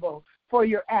accountable for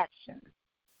your actions.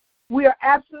 We are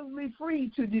absolutely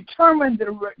free to determine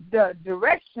the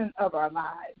direction of our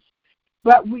lives,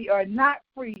 but we are not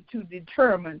free to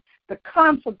determine the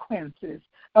consequences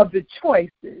of the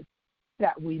choices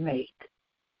that we make.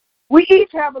 We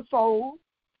each have a soul.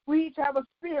 We each have a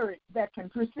spirit that can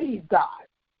perceive God.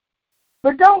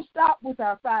 But don't stop with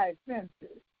our five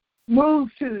senses. Move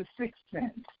to the sixth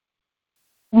sense.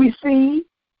 We see,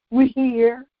 we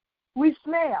hear, we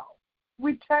smell,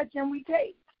 we touch, and we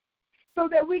taste, so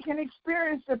that we can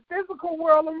experience the physical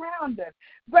world around us.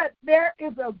 But there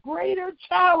is a greater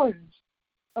challenge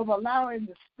of allowing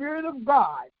the Spirit of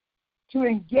God to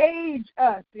engage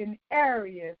us in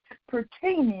areas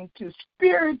pertaining to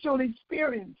spiritual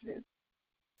experiences.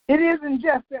 It isn't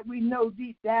just that we know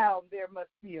deep down there must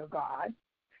be a God,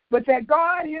 but that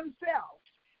God himself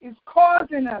is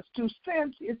causing us to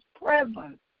sense his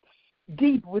presence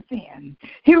deep within.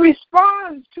 He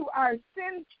responds to our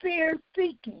sincere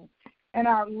seeking and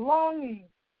our longing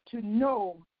to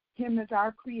know him as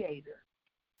our creator.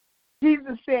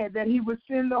 Jesus said that he would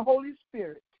send the Holy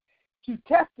Spirit to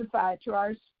testify to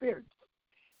our spirits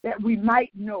that we might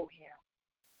know him.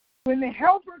 When the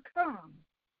Helper comes,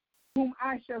 whom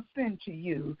I shall send to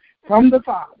you from the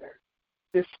Father,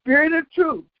 the Spirit of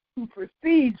truth who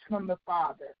proceeds from the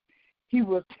Father, he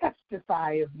will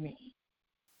testify of me.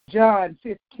 John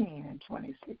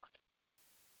 15:26.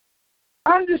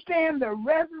 Understand the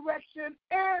resurrection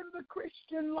and the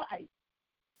Christian life.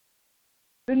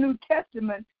 The New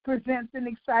Testament presents an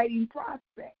exciting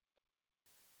prospect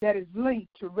that is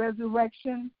linked to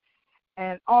resurrection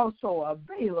and also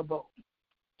available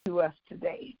to us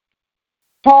today.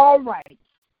 Paul writes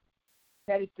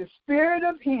that if the Spirit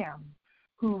of him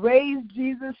who raised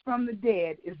Jesus from the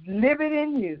dead is living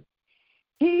in you,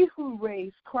 he who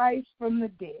raised Christ from the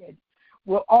dead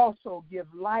will also give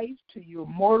life to your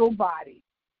mortal body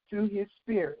through his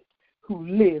Spirit who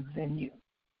lives in you.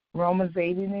 Romans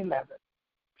 8:11.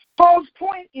 Paul's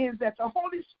point is that the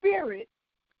Holy Spirit,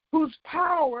 whose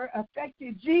power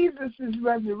affected Jesus'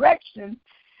 resurrection,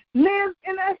 lives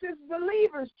in us as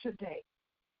believers today.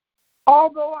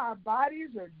 Although our bodies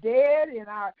are dead in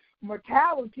our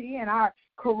mortality and are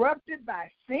corrupted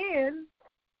by sin,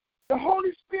 the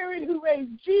Holy Spirit who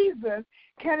raised Jesus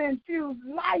can infuse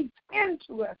life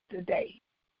into us today.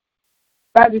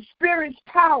 By the Spirit's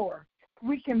power,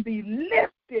 we can be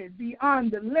lifted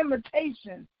beyond the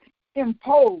limitations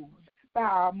imposed by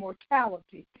our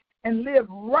mortality and live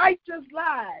righteous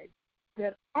lives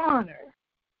that honor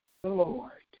the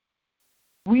Lord.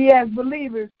 We as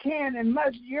believers can and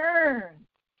must yearn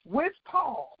with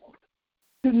Paul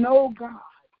to know God,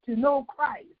 to know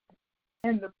Christ,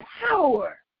 and the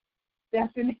power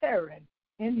that's inherent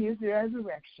in his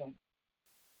resurrection.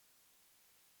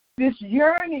 This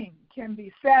yearning can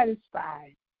be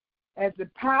satisfied as the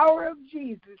power of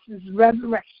Jesus'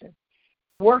 resurrection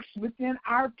works within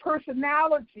our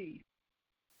personalities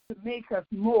to make us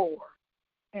more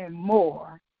and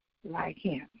more like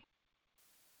him.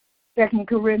 2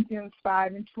 Corinthians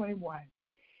 5:21.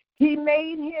 He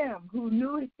made him who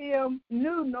knew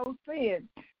no sin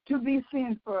to be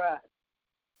sin for us,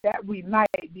 that we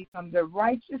might become the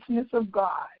righteousness of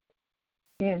God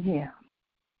in him.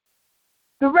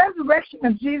 The resurrection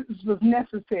of Jesus was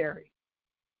necessary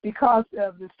because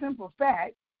of the simple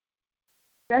fact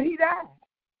that he died.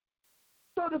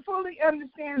 So to fully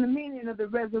understand the meaning of the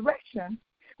resurrection,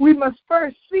 we must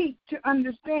first seek to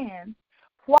understand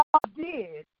why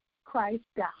did Christ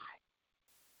die?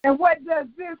 And what does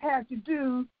this have to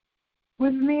do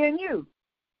with me and you?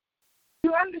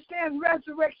 To understand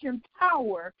resurrection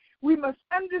power, we must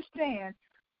understand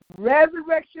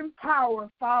resurrection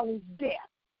power follows death.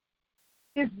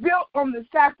 It's built on the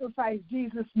sacrifice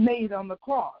Jesus made on the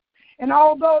cross. And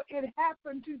although it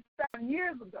happened 2,000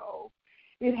 years ago,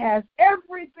 it has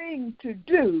everything to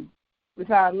do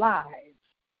with our lives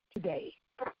today.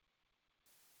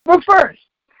 But first,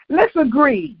 let's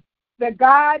agree that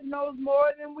God knows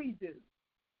more than we do.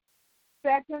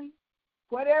 Second,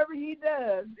 whatever he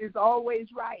does is always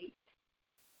right.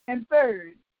 And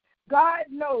third, God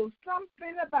knows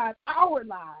something about our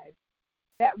lives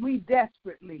that we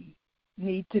desperately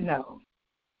need to know.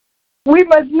 We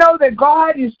must know that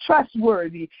God is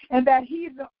trustworthy and that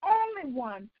he's the only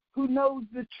one who knows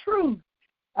the truth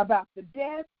about the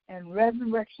death and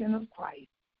resurrection of Christ.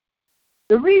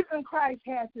 The reason Christ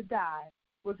had to die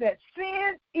was that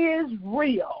sin is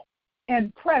real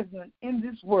and present in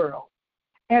this world,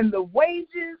 and the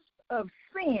wages of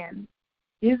sin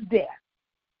is death.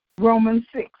 Romans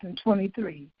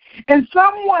 6:23. And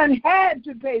someone had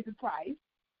to pay the price.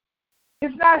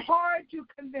 It's not hard to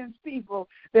convince people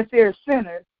that they're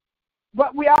sinners,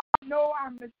 but we all know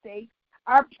our mistakes,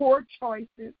 our poor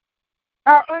choices,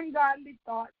 our ungodly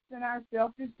thoughts, and our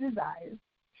selfish desires.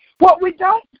 What we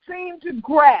don't seem to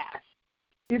grasp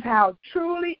is how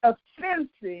truly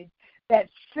offensive that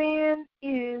sin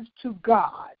is to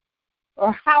God,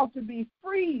 or how to be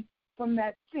free from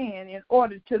that sin in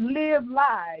order to live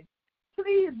lives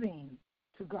pleasing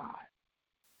to God.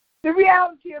 The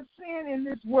reality of sin in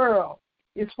this world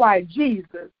is why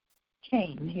Jesus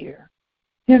came here.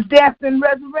 His death and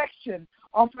resurrection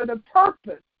are for the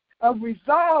purpose of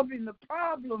resolving the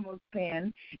problem of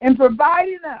sin and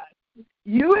providing us,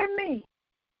 you and me,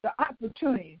 the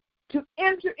opportunity to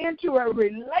enter into a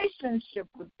relationship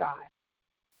with God.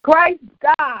 Christ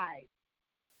died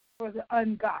for the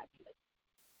ungodly.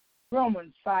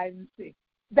 Romans 5:6.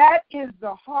 That is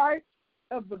the heart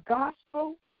of the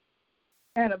gospel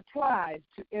and applies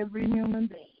to every human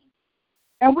being.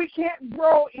 And we can't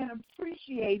grow in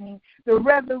appreciating the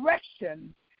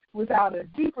resurrection without a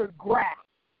deeper grasp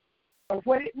of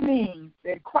what it means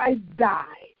that Christ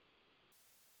died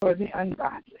for the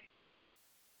ungodly.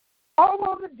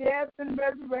 Although the death and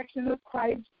resurrection of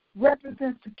Christ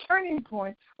represents the turning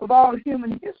point of all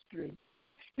human history,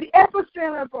 the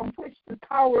epicenter from which the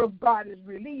power of God is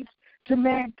released to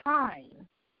mankind,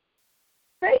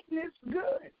 Satan is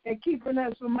good at keeping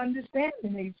us from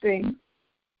understanding these things.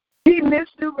 He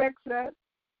misdirects us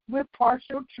with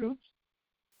partial truths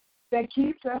that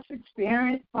keeps us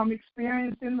from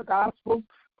experiencing the gospel's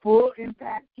full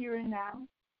impact here and now.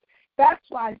 That's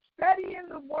why studying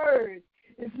the Word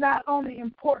is not only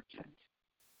important,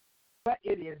 but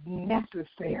it is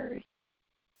necessary.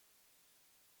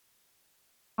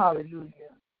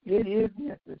 Hallelujah. It is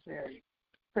necessary.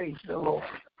 Praise the Lord.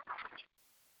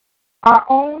 Our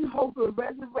own hope of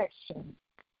resurrection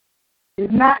is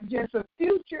not just a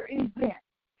future event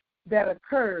that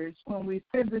occurs when we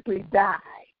physically die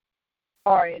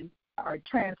or are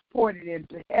transported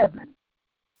into heaven.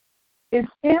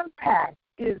 Its impact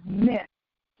is meant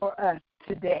for us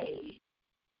today.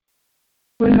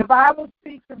 When the Bible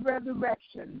speaks of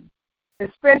resurrection,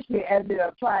 especially as it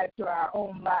applies to our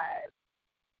own lives,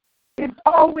 it's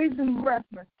always in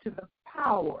reference to the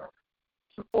power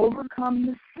to overcome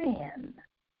the sin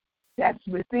that's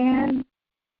within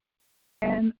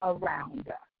and around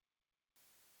us.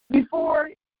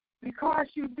 Because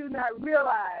you do not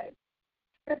realize,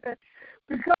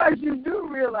 because you do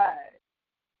realize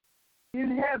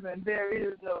in heaven there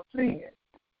is no sin.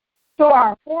 So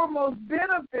our foremost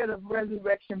benefit of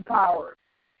resurrection power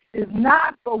is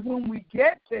not for when we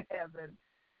get to heaven,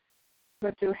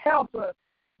 but to help us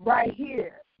right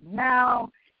here,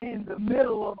 now, in the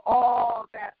middle of all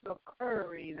that's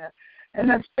occurring,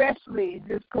 and especially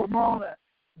this coronavirus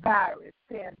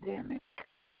pandemic.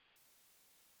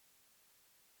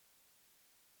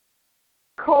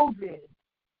 COVID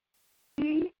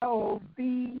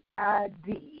COVID.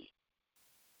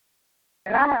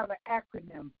 And I have an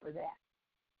acronym for that.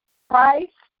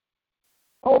 Christ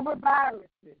over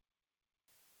viruses,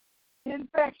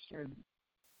 infections,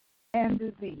 and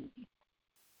disease.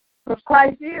 Because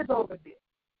Christ is over this.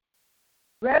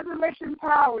 Resurrection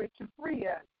power to free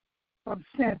us from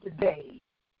sin today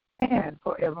and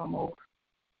forevermore.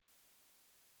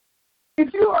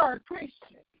 If you are a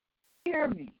Christian, hear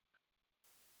me.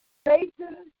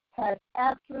 Satan has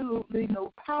absolutely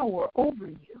no power over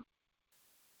you.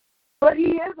 But he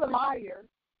is a liar,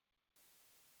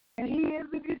 and he is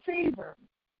a deceiver.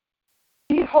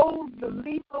 He holds the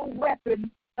lethal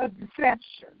weapon of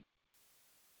deception.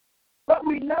 But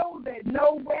we know that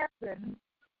no weapon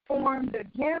formed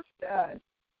against us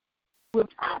will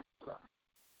prosper.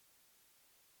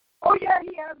 Oh, yeah,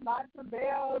 he has lots of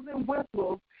bells and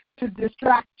whistles to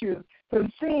distract you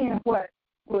from seeing what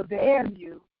will damn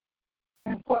you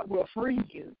and what will free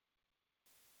you.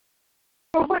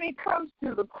 But when it comes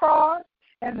to the cross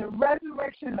and the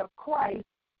resurrection of Christ,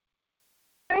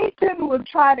 Satan will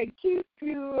try to keep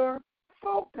your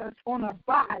focus on a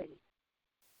body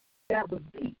that was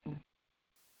beaten,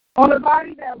 on a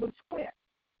body that was whipped,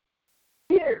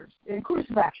 pierced, and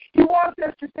crucified. He wants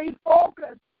us to stay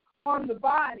focused on the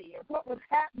body and what was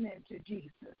happening to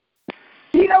Jesus.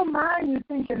 He don't mind you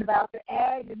thinking about the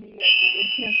agony of the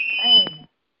intense pain,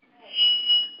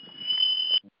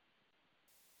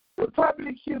 the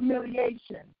public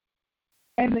humiliation,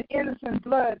 and the innocent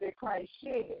blood that Christ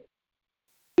shed.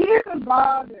 He isn't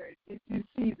bothered if you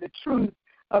see the truth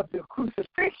of the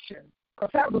crucifixion,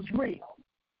 because that was real.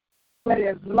 But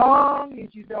as long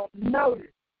as you don't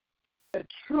notice the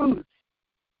truth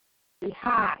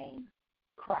behind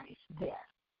Christ's death.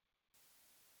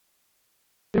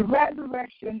 The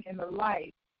resurrection in the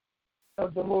life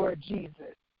of the Lord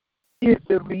Jesus is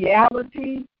the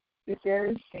reality that there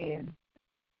is sin,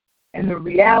 and the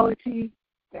reality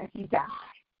that he died,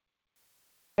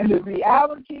 and the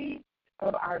reality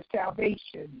of our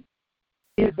salvation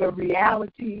is the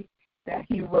reality that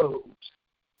he rose,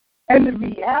 and the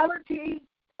reality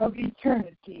of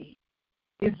eternity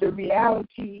is the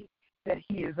reality that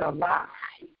he is alive.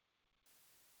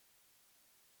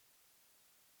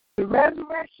 The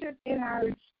resurrection in our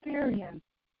experience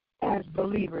as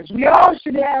believers. We all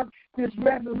should have this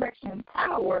resurrection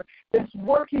power that's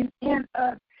working in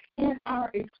us in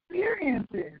our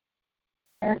experiences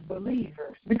as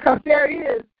believers, because there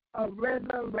is a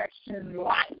resurrection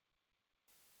life.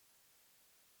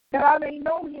 That I may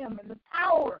know him and the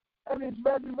power of his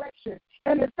resurrection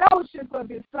and the fellowship of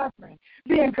his suffering,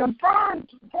 being conformed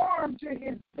to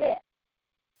his death,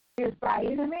 is by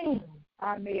any means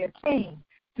I may attain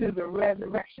to the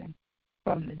resurrection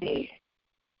from the dead.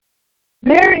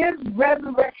 There is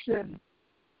resurrection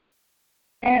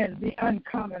and the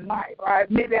uncommon life. All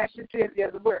right, maybe I should say it the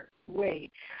other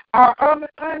way. Our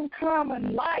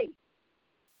uncommon life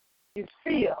is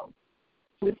filled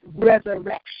with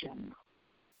resurrection.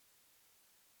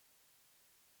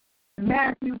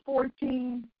 Matthew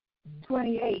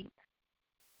 14:28.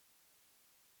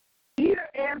 Peter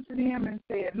answered him and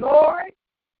said, Lord,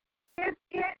 if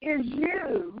it is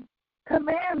you,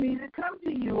 command me to come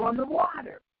to you on the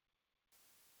water.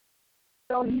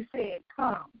 So he said,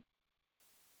 come.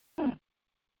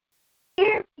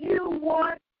 If you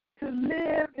want to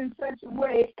live in such a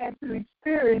way as to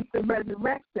experience the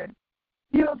resurrection,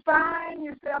 you'll find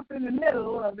yourself in the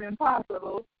middle of an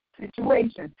impossible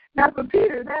situation. Now, for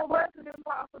Peter, that was an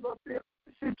impossible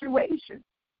situation.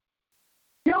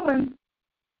 Humans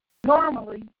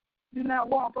normally do not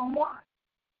walk on water.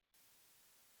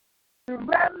 The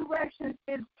resurrection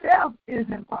itself is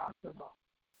impossible.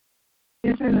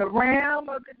 It's in the realm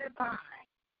of the divine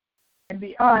and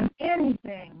beyond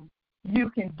anything you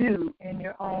can do in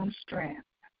your own strength.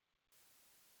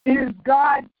 It is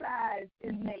God-sized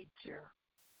in nature.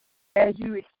 As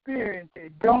you experience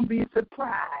it, don't be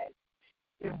surprised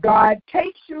if God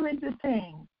takes you into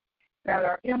things that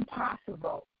are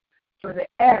impossible for the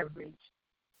average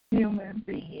human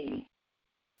being.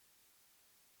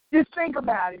 Just think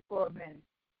about it for a minute.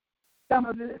 Some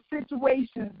of the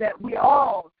situations that we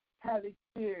all have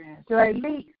experienced, or at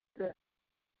least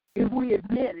if we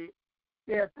admit it,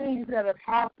 there are things that have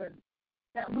happened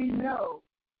that we know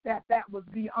that was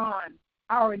beyond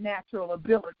our natural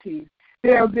abilities.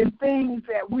 There have been things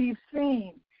that we've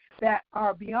seen that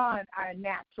are beyond our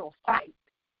natural sight.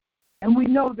 And we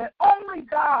know that only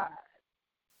God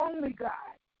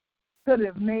could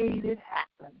have made it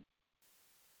happen.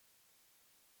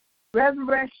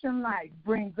 Resurrection life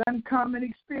brings uncommon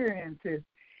experiences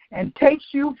and takes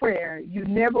you where you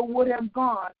never would have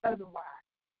gone otherwise.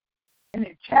 and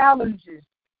it challenges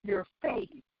your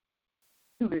faith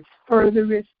to its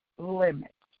furthest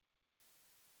limits.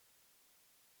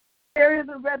 There is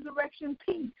a resurrection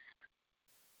peace.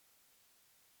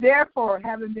 Therefore,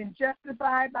 having been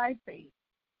justified by faith,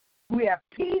 we have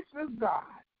peace with God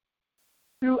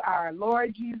through our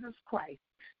Lord Jesus Christ,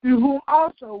 through whom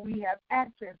also we have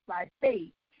access by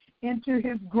faith into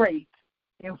his grace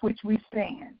in which we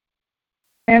stand,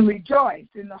 and rejoice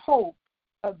in the hope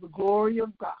of the glory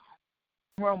of God.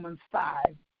 Romans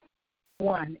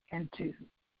 5:1-2.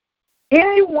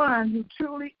 Anyone who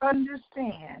truly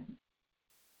understands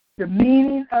the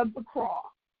meaning of the cross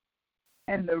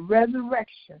and the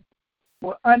resurrection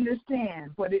will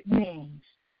understand what it means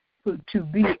to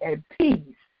be at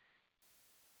peace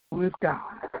with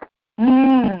God.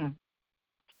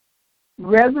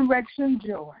 Resurrection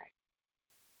joy.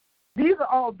 These are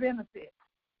all benefits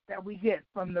that we get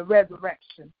from the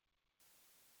resurrection.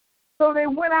 So they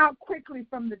went out quickly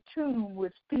from the tomb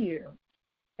with fear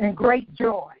and great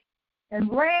joy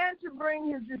and ran to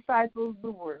bring his disciples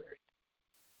the word.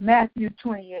 Matthew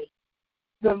 28.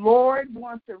 The Lord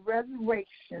wants the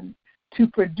resurrection to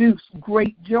produce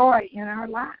great joy in our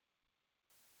lives.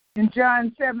 In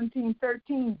John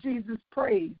 17:13, Jesus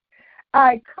prayed,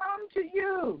 I come to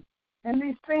you, and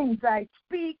these things I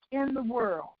speak in the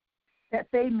world, that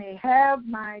they may have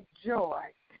my joy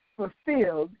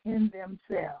fulfilled in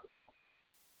themselves.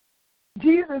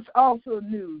 Jesus also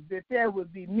knew that there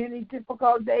would be many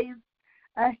difficult days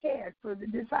ahead for the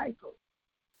disciples.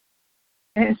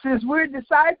 And since we're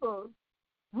disciples,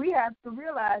 we have to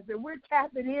realize that we're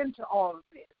tapping into all of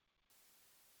this.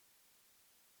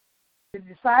 The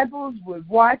disciples would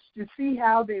watch to see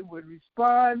how they would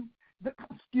respond.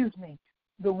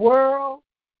 The world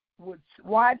would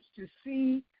watch to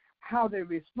see how they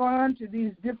respond to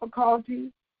these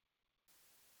difficulties.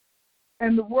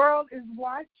 And the world is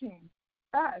watching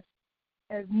us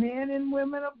as men and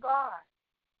women of God.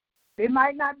 They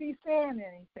might not be saying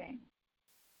anything,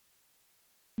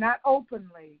 not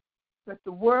openly, but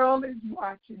the world is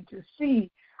watching to see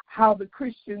how the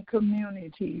Christian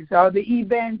communities or the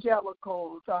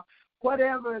evangelicals or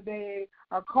whatever they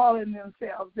are calling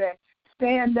themselves that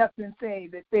stand up and say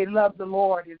that they love the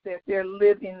Lord, is that they're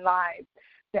living lives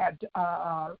that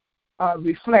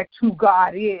reflect who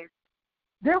God is.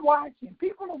 They're watching.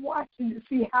 People are watching to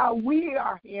see how we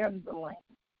are handling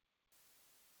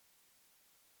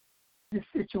this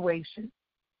situation.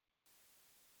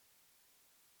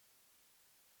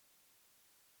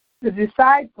 The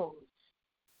disciples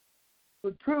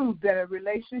would prove that a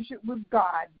relationship with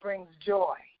God brings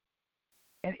joy,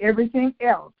 and everything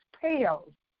else pales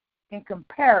in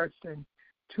comparison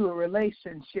to a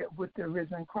relationship with the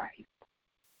risen Christ.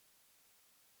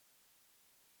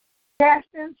 Cast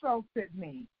insults at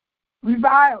me,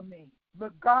 revile me,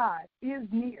 but God is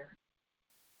near.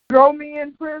 Throw me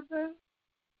in prison,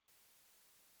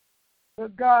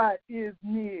 but God is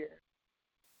near.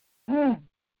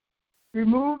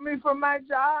 Remove me from my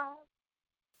job.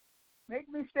 Make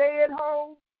me stay at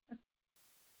home.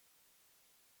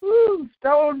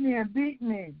 Stone me and beat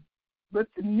me. But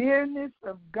the nearness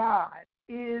of God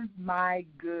is my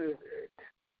good.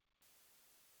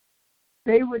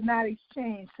 They would not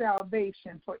exchange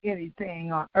salvation for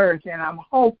anything on earth. And I'm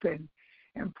hoping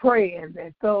and praying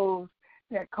that those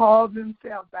that call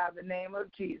themselves by the name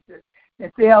of Jesus,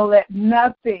 that they'll let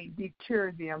nothing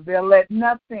deter them. They'll let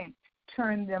nothing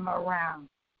turn them around.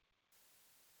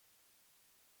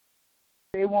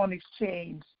 They won't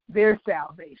exchange their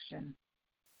salvation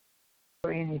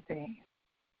for anything.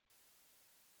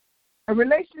 A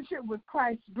relationship with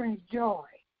Christ brings joy,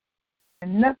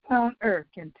 and nothing on earth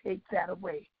can take that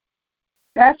away.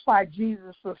 That's why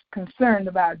Jesus was concerned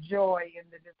about joy in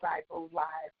the disciples'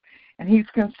 lives, and he's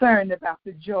concerned about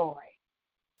the joy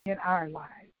in our lives.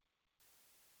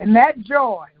 And that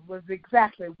joy was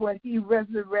exactly what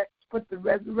what the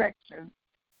resurrection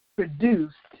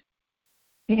produced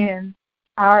in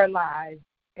our lives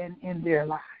and in their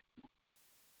lives.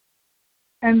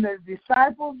 And the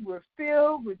disciples were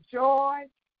filled with joy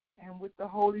and with the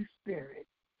Holy Spirit.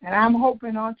 And I'm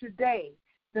hoping on today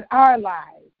that our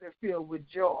lives are filled with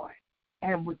joy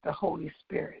and with the Holy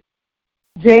Spirit.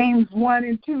 James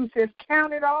 1:2 says,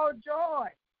 count it all joy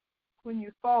when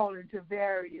you fall into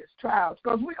various trials,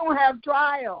 because we're going to have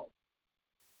trials.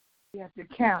 You have to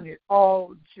count it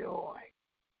all joy.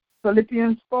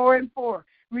 Philippians 4:4,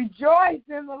 rejoice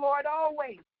in the Lord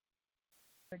always.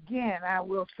 Again, I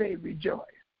will say rejoice.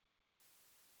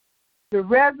 The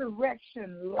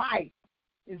resurrection life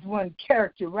is one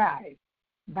characterized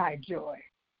by joy.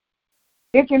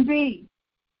 It can be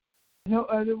no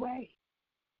other way.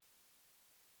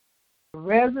 the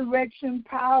resurrection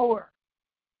power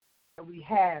that we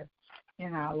have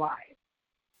in our life.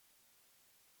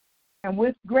 And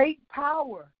with great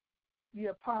power, the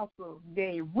apostles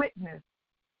gave witness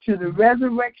to the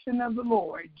resurrection of the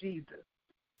Lord Jesus.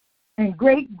 And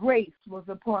great grace was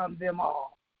upon them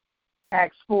all.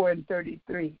 Acts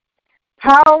 4:33.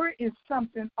 Power is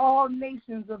something all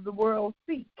nations of the world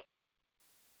seek.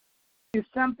 It's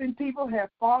something people have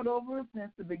fought over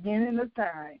since the beginning of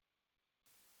time.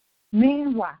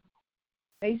 Meanwhile,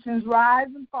 nations rise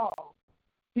and fall.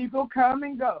 People come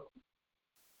and go.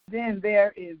 Then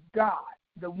there is God,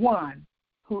 the one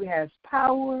who has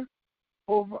power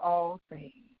over all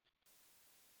things.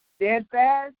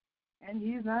 Steadfast, and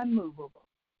he's unmovable.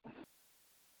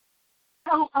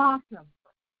 How awesome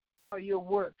are your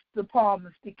works, the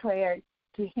psalmist declared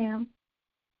to him.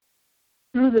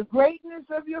 Through the greatness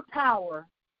of your power,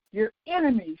 your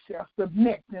enemies shall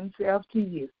submit themselves to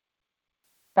you.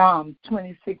 Psalm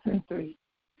 26:3.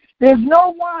 There's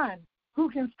no one who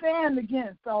can stand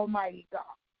against Almighty God.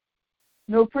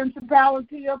 No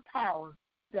principality or power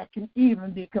that can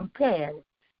even be compared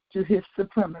to his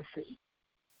supremacy.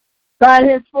 God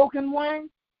has spoken once,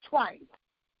 twice.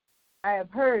 I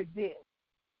have heard this,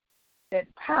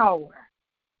 that power,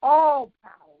 all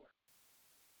power,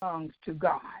 belongs to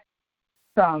God.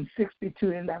 Psalm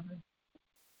 62:11.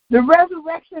 The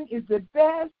resurrection is the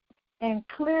best and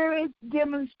clearest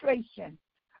demonstration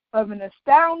of an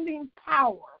astounding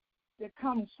power that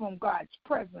comes from God's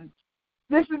presence.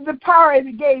 This is the power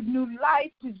that gave new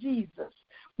life to Jesus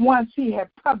once he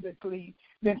had publicly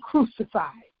been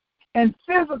crucified and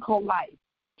physical life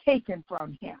taken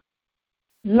from him.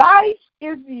 Life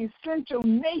is the essential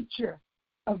nature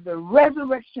of the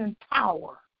resurrection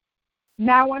power.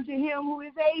 Now unto him who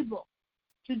is able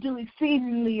to do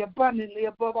exceedingly abundantly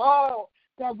above all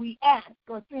that we ask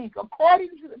or think, according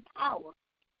to the power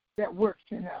that works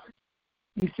in us.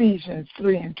 Ephesians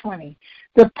 3:20.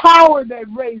 The power that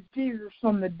raised Jesus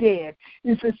from the dead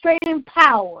is the same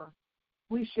power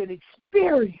we should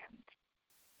experience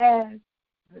as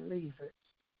believers.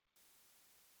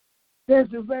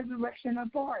 There's a resurrection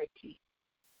authority.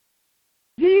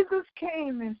 Jesus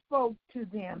came and spoke to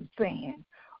them, saying,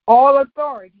 all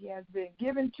authority has been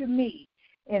given to me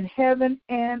in heaven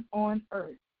and on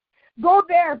earth. Go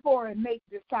therefore and make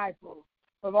disciples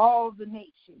of all the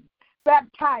nations,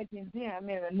 baptizing them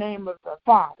in the name of the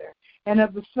Father and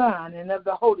of the Son and of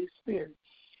the Holy Spirit,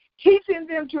 teaching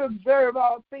them to observe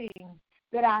all things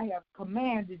that I have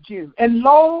commanded you. And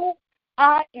lo,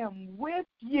 I am with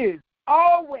you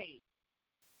always,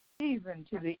 even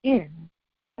to the end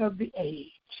of the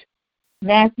age.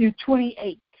 Matthew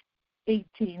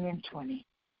 28:18-20.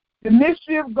 The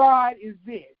mystery of God is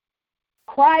this: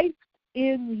 Christ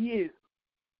in you,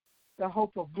 the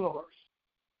hope of glory.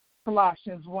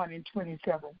 Colossians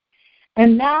 1:27.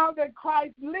 And now that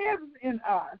Christ lives in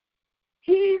us,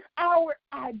 he's our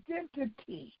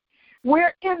identity.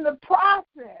 We're in the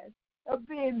process of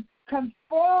being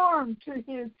conformed to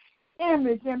his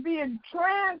image and being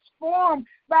transformed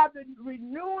by the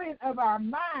renewing of our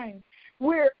minds.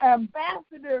 We're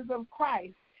ambassadors of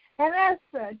Christ, and as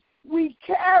such, we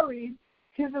carry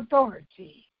his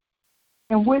authority.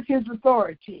 And with his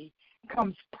authority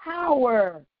comes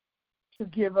power to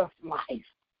give us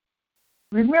life.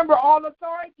 Remember, all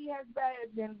authority has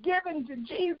been given to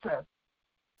Jesus,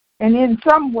 and in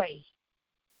some way,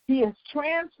 he has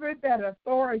transferred that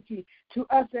authority to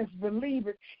us as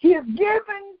believers. He has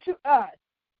given to us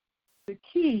the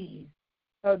keys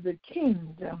of the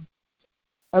kingdom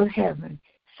of heaven.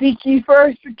 Seek ye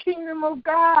first the kingdom of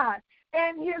God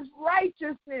and his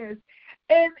righteousness,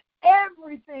 and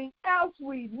everything else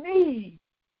we need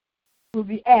will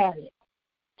be added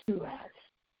to us.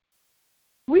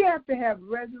 We have to have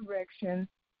resurrection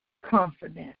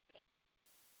confidence.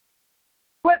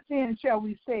 What then shall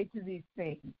we say to these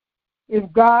things?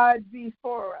 If God be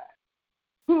for us,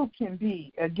 who can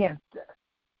be against us?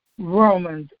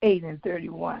 Romans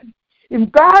 8:31.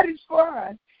 If God is for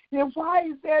us, then why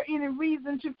is there any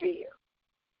reason to fear?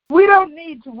 We don't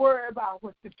need to worry about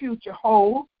what the future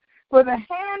holds, for the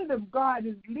hand of God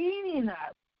is leading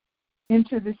us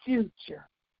into the future.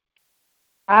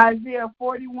 Isaiah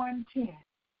 41:10.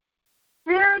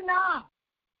 Fear not,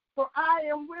 for I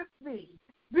am with thee.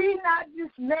 Be not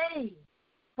dismayed,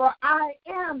 for I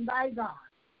am thy God.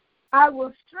 I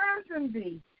will strengthen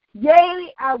thee.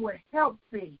 Yea, I will help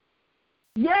thee.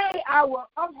 Yea, I will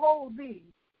uphold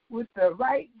thee with the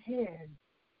right hand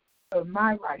of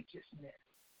my righteousness.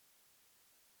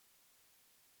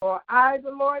 For I,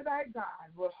 the Lord thy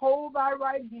God, will hold thy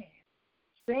right hand,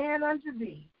 saying unto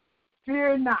thee,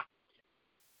 fear not,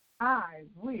 I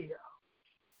will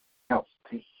help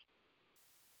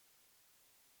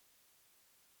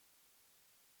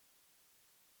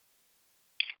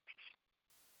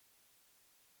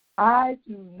I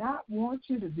do not want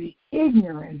you to be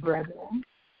ignorant, brethren,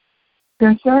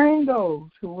 concerning those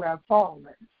who have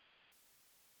fallen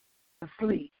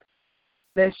asleep,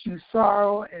 lest you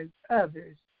sorrow as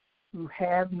others who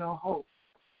have no hope.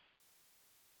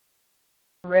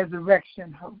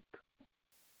 Resurrection hope.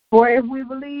 For if we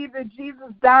believe that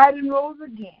Jesus died and rose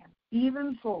again,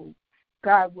 even so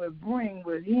God will bring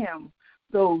with him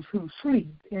those who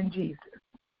sleep in Jesus.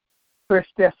 1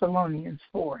 Thessalonians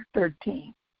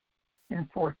 4:13 and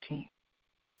 14.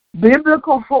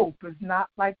 Biblical hope is not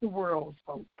like the world's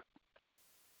hope.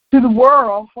 To the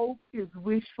world, hope is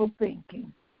wishful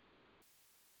thinking.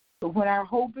 But when our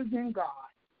hope is in God,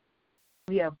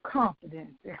 we have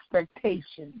confidence,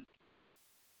 expectation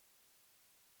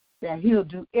that he'll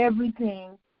do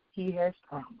everything he has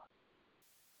promised.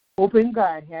 Hope in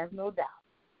God has no doubt.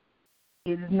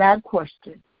 It is not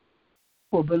questioned.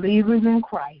 For believers in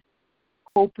Christ,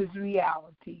 hope is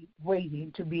reality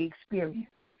waiting to be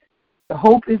experienced. The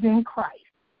hope is in Christ,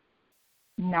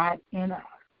 not in us.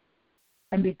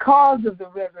 And because of the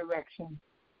resurrection,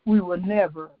 we will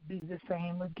never be the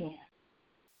same again.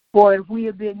 For if we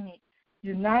have been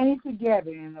united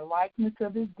together in the likeness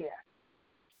of his death,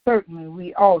 certainly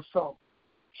we also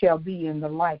shall be in the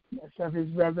likeness of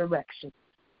his resurrection.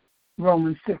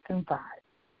 Romans 6:5.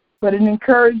 But an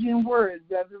encouraging word,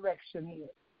 resurrection is.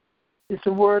 It's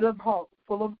a word of hope,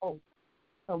 full of hope,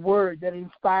 a word that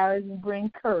inspires and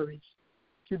brings courage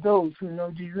to those who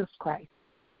know Jesus Christ.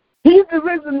 He's the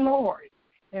risen Lord,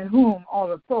 in whom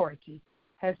all authority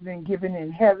has been given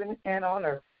in heaven and on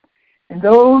earth. And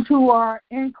those who are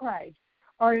in Christ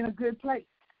are in a good place.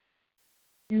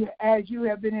 As you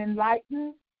have been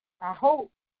enlightened, I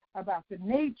hope, about the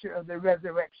nature of the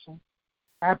resurrection,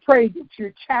 I pray that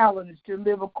you're challenged to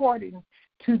live according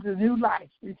to the new life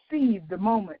received the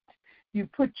moment you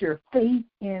put your faith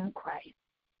in Christ.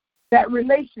 That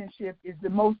relationship is the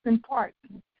most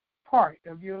important part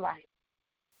of your life.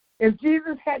 If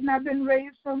Jesus had not been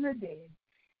raised from the dead,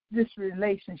 this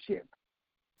relationship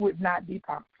would not be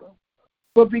possible.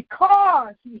 But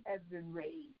because he has been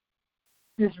raised,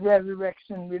 this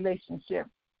resurrection relationship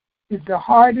is the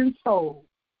heart and soul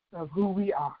of who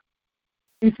we are.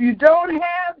 If you don't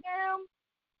have him,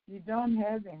 you don't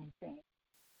have anything.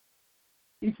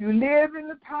 If you live in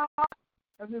the power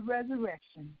of the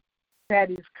resurrection, that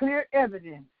is clear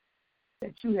evidence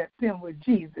that you have been with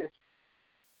Jesus,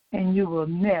 and you will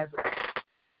never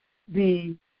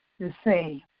be the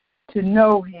same to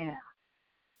know him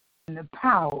and the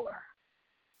power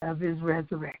of his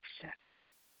resurrection.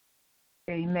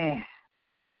 Amen.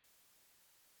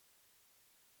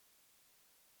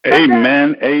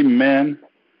 Amen. Amen.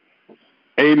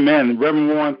 Amen. Reverend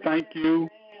Warren, thank you.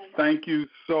 Thank you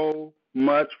so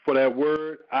much for that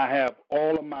word. I have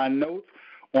all of my notes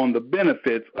on the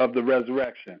benefits of the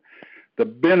resurrection. The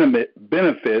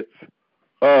benefits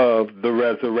of the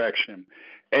resurrection.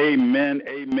 Amen.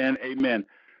 Amen. Amen.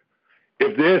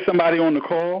 If there's somebody on the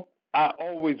call,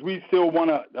 we still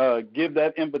want to give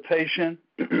that invitation.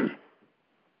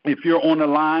 If you're on the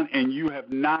line and you have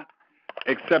not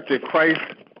accepted Christ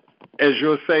as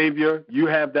your Savior, you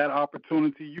have that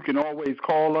opportunity. You can always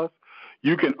call us.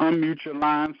 You can unmute your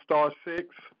line, *6.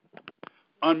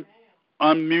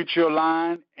 Unmute your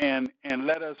line and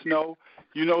let us know.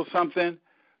 You know something?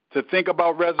 To think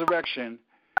about resurrection,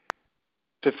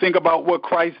 to think about what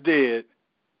Christ did,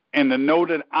 and to know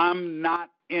that I'm not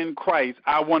in Christ,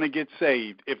 I want to get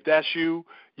saved. If that's you,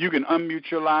 you can unmute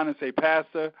your line and say,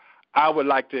 Pastor, I would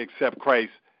like to accept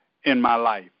Christ in my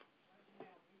life.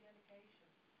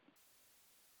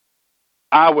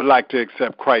 I would like to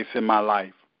accept Christ in my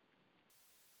life.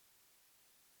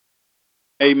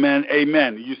 Amen,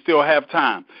 amen. You still have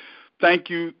time. Thank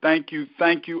you, thank you,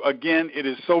 thank you. Again, it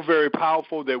is so very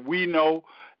powerful that we know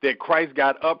that Christ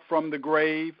got up from the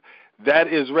grave. That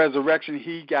is resurrection.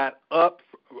 He got up,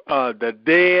 the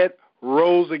dead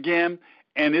rose again.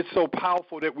 And it's so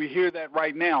powerful that we hear that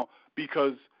right now,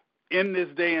 because in this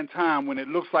day and time when it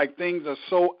looks like things are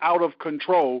so out of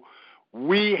control,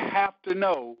 we have to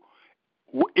know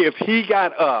if he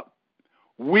got up,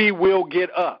 we will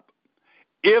get up.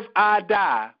 If I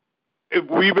die, if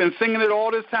we've been singing it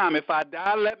all this time, if I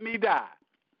die, let me die.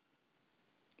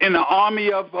 In the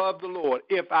army of the Lord.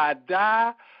 If I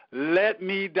die, let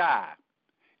me die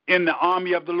in the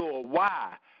army of the Lord.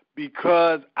 Why?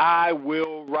 Because I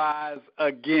will rise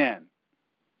again.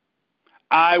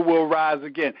 I will rise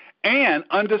again. And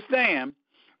understand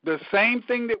the same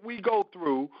thing that we go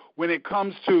through when it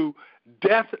comes to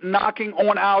death knocking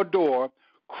on our door,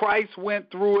 Christ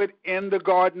went through it in the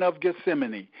Garden of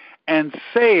Gethsemane and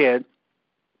said,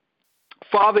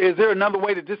 Father, is there another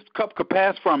way that this cup could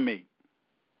pass from me?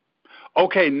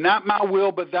 Okay, not my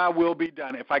will, but thy will be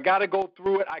done. If I got to go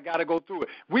through it, I got to go through it.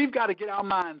 We've got to get our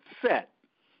minds set.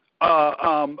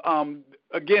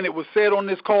 Again, it was said on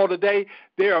this call today,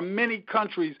 there are many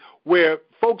countries where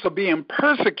folks are being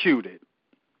persecuted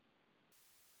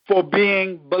for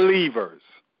being believers.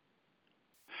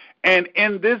 And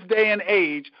in this day and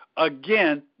age,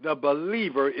 again, the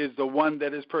believer is the one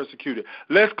that is persecuted.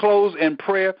 Let's close in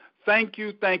prayer. Thank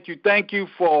you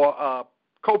for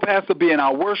co-pastor being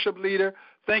our worship leader.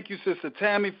 Thank you, Sister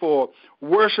Tammy, for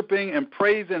worshiping and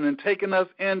praising and taking us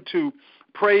into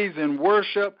praise and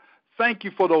worship. Thank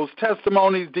you for those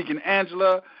testimonies, Deacon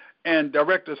Angela and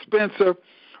Director Spencer,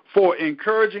 for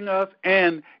encouraging us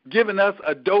and giving us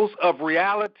a dose of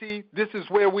reality. This is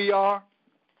where we are.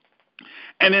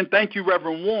 And then thank you,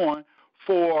 Reverend Warren,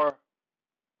 for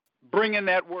bringing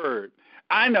that word.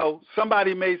 I know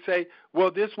somebody may say,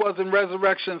 well, this wasn't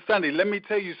Resurrection Sunday. Let me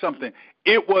tell you something.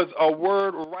 It was a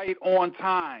word right on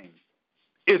time.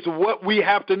 It's what we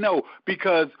have to know,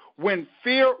 because when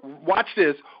fear, watch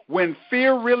this, when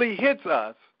fear really hits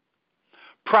us,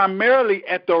 primarily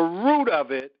at the root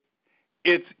of it,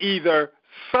 it's either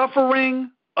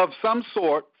suffering of some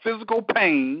sort, physical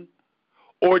pain,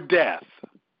 or death.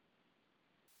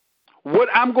 What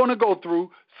I'm going to go through,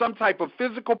 some type of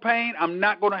physical pain. I'm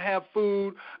not going to have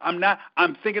food. I'm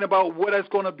thinking about what it's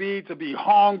going to be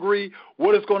hungry,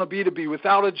 what it's going to be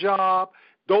without a job,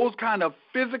 those kind of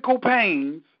physical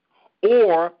pains,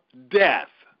 or death.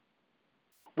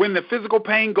 When the physical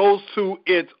pain goes to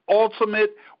its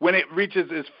ultimate, when it reaches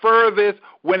its furthest,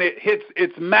 when it hits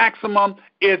its maximum,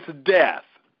 it's death.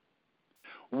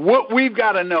 What we've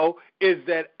got to know is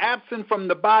that absent from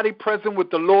the body, present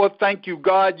with the Lord, thank you,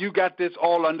 God, you got this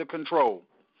all under control.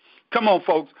 Come on,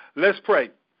 folks, let's pray.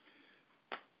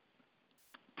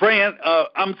 Praying,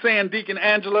 I'm saying Deacon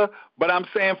Angela, but I'm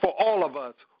saying for all of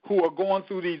us who are going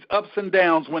through these ups and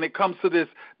downs when it comes to this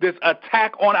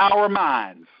attack on our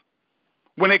minds,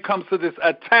 when it comes to this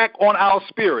attack on our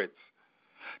spirits,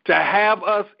 to have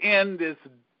us in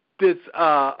this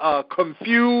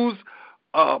confused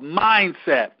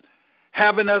mindset,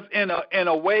 having us in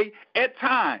a way at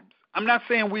times. I'm not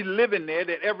saying we live in there,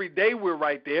 that every day we're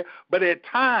right there, but at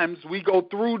times we go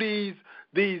through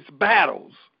these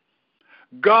battles.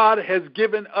 God has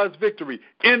given us victory.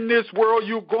 In this world,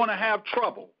 you're going to have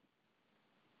trouble.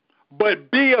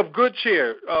 But be of good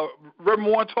cheer. Reverend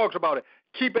Warren talked about it.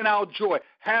 Keeping our joy,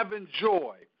 having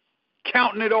joy,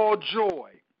 counting it all joy.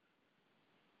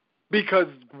 Because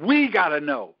we got to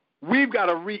know, we've got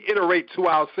to reiterate to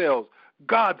ourselves,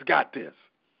 God's got this.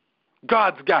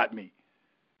 God's got me.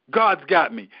 God's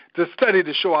got me. To study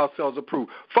to show ourselves approved.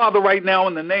 Father, right now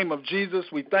in the name of Jesus,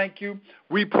 we thank you,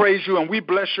 we praise you, and we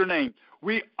bless your name.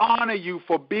 We honor you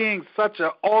for being such an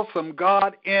awesome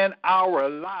God in our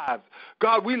lives.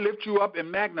 God, we lift you up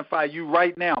and magnify you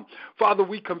right now. Father,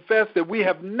 we confess that we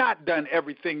have not done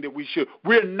everything that we should.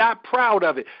 We're not proud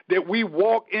of it, that we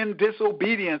walk in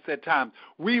disobedience at times.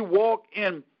 We walk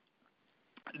in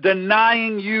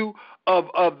denying you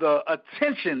of the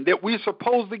attention that we're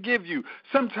supposed to give you.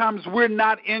 Sometimes we're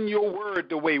not in your word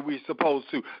the way we're supposed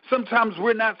to. Sometimes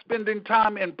we're not spending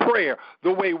time in prayer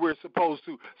the way we're supposed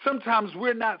to. Sometimes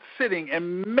we're not sitting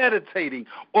and meditating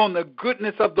on the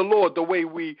goodness of the Lord the way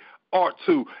we ought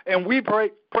to. And we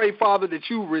pray, Father, that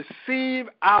you receive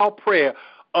our prayer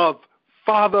of,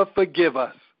 Father, forgive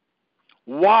us,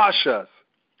 wash us,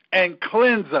 and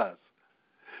cleanse us.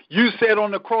 You said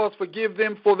on the cross, forgive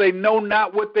them, for they know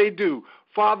not what they do.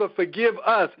 Father, forgive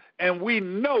us, and we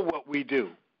know what we do.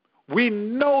 We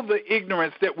know the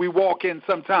ignorance that we walk in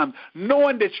sometimes,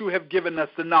 knowing that you have given us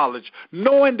the knowledge,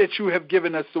 knowing that you have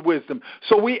given us the wisdom.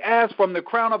 So we ask from the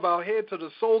crown of our head to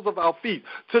the soles of our feet,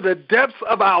 to the depths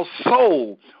of our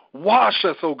soul, wash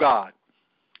us, O God.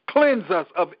 Cleanse us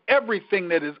of everything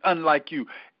that is unlike you.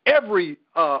 Every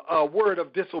word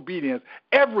of disobedience,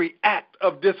 every act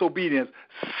of disobedience,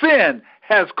 sin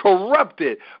has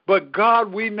corrupted. But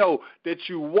God, we know that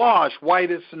you wash white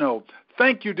as snow.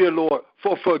 Thank you, dear Lord,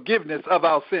 for forgiveness of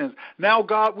our sins. Now,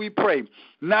 God, we pray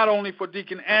not only for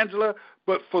Deacon Angela,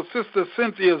 but for Sister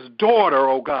Cynthia's daughter,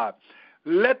 oh God.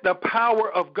 Let the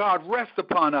power of God rest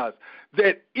upon us,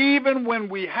 that even when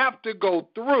we have to go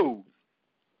through,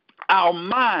 our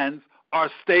minds are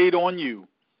stayed on you.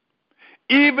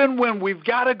 Even when we've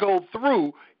got to go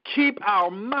through, keep our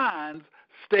minds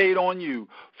stayed on you.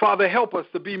 Father, help us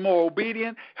to be more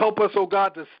obedient. Help us, oh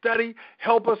God, to study.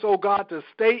 Help us, oh God, to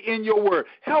stay in your word.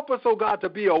 Help us, oh God, to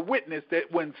be a witness that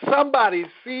when somebody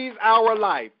sees our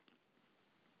life,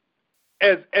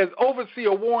 as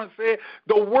Overseer Warren said,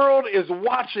 the world is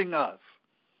watching us.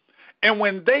 And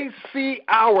when they see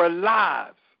our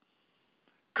lives,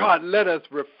 God, let us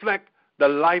reflect the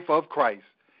life of Christ.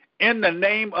 In the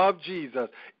name of Jesus,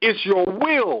 it's your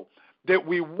will that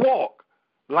we walk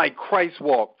like Christ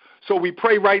walked. So we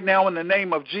pray right now in the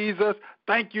name of Jesus.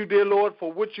 Thank you, dear Lord,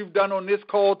 for what you've done on this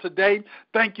call today.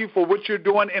 Thank you for what you're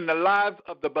doing in the lives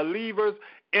of the believers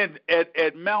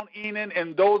at Mount Enon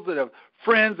and those that have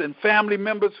friends and family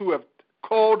members who have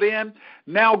called in.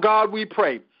 Now, God, we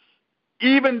pray,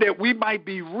 even that we might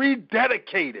be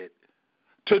rededicated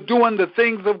to doing the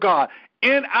things of God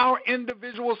in our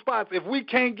individual spots. If we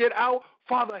can't get out,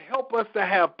 Father, help us to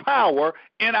have power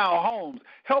in our homes.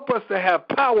 Help us to have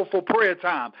powerful prayer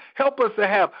time. Help us to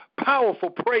have powerful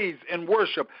praise and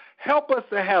worship. Help us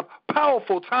to have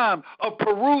powerful time of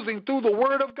perusing through the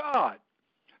Word of God,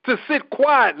 to sit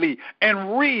quietly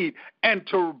and read and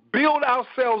to build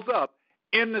ourselves up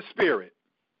in the Spirit.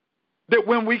 That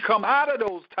when we come out of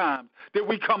those times, that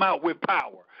we come out with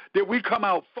power, that we come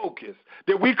out focused,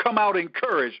 that we come out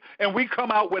encouraged, and we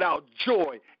come out with our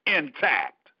joy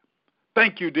intact.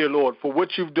 Thank you, dear Lord, for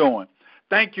what you're doing.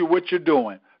 Thank you for what you're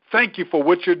doing. Thank you for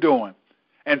what you're doing.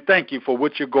 And thank you for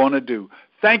what you're going to do.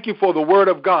 Thank you for the word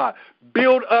of God.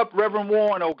 Build up Reverend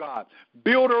Warren, oh God.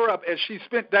 Build her up as she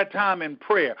spent that time in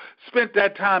prayer, spent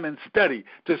that time in study,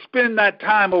 to spend that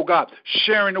time, oh God,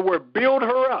 sharing the word. Build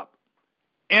her up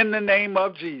in the name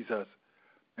of Jesus.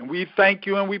 And we thank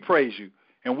you and we praise you.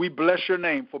 And we bless your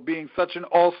name for being such an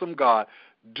awesome God.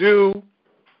 Do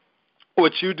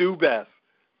what you do best.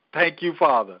 Thank you,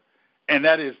 Father. And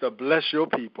that is to bless your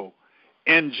people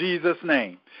in Jesus'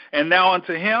 name. And now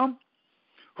unto him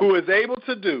who is able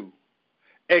to do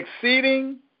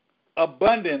exceeding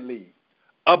abundantly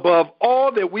above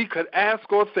all that we could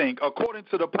ask or think, according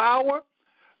to the power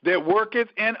that worketh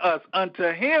in us.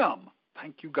 Unto him,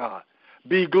 thank you, God,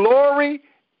 be glory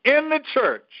in the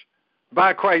church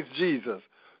by Christ Jesus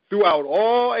throughout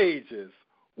all ages,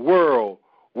 world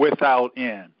without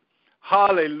end.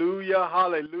 Hallelujah,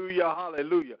 hallelujah,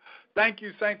 hallelujah. Thank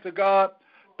you, saints of God.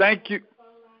 Thank you.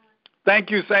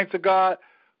 Thank you, saints of God.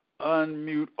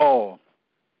 Unmute all.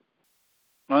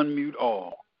 Unmute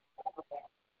all.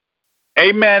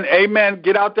 Amen, amen.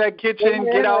 Get out that kitchen.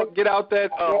 Amen. Get out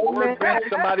that workbench.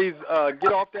 Somebody's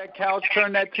get off that couch.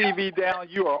 Turn that TV down.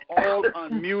 You are all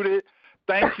unmuted.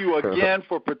 Thank you again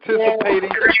for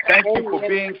participating. Thank you for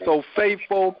being so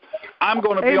faithful. I'm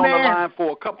going to be on the line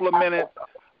for a couple of minutes.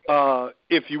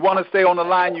 If you want to stay on the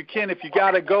line, you can. If you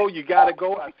got to go, you got to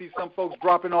go. I see some folks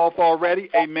dropping off already.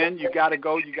 Amen. You got to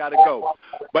go. You got to go.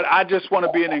 But I just want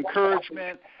to be an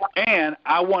encouragement, and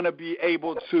I want to be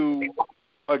able to,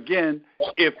 again,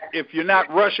 if you're not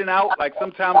rushing out, like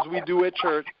sometimes we do at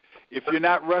church, if you're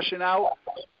not rushing out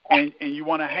and you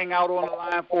want to hang out on the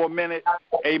line for a minute,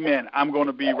 amen, I'm going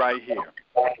to be right here.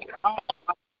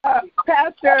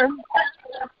 Pastor.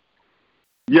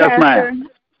 Yes, ma'am.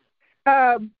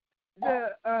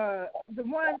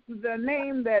 The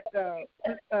name that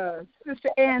Sister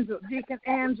Angela, Deacon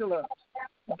Angela,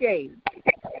 gave.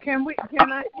 Can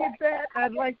I get that?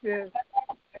 I'd like to.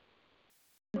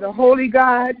 The Holy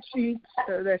God,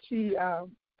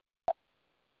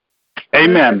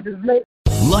 Amen.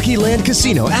 Lucky Land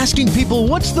Casino, asking people,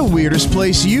 what's the weirdest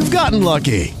place you've gotten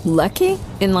lucky? Lucky?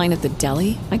 In line at the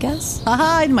deli, I guess?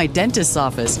 Aha, in my dentist's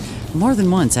office. More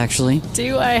than once, actually.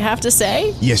 Do I have to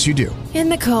say? Yes, you do. In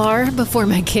the car before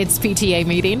my kids' PTA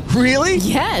meeting. Really?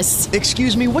 Yes.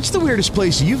 Excuse me, what's the weirdest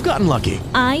place you've gotten lucky?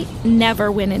 I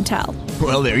never win and tell.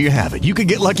 Well, there you have it. You can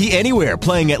get lucky anywhere,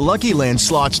 playing at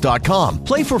LuckyLandSlots.com.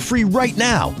 Play for free right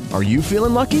now. Are you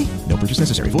feeling lucky? No purchase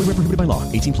necessary. Void where prohibited by law.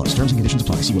 18+. Terms and conditions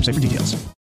apply. See website for details.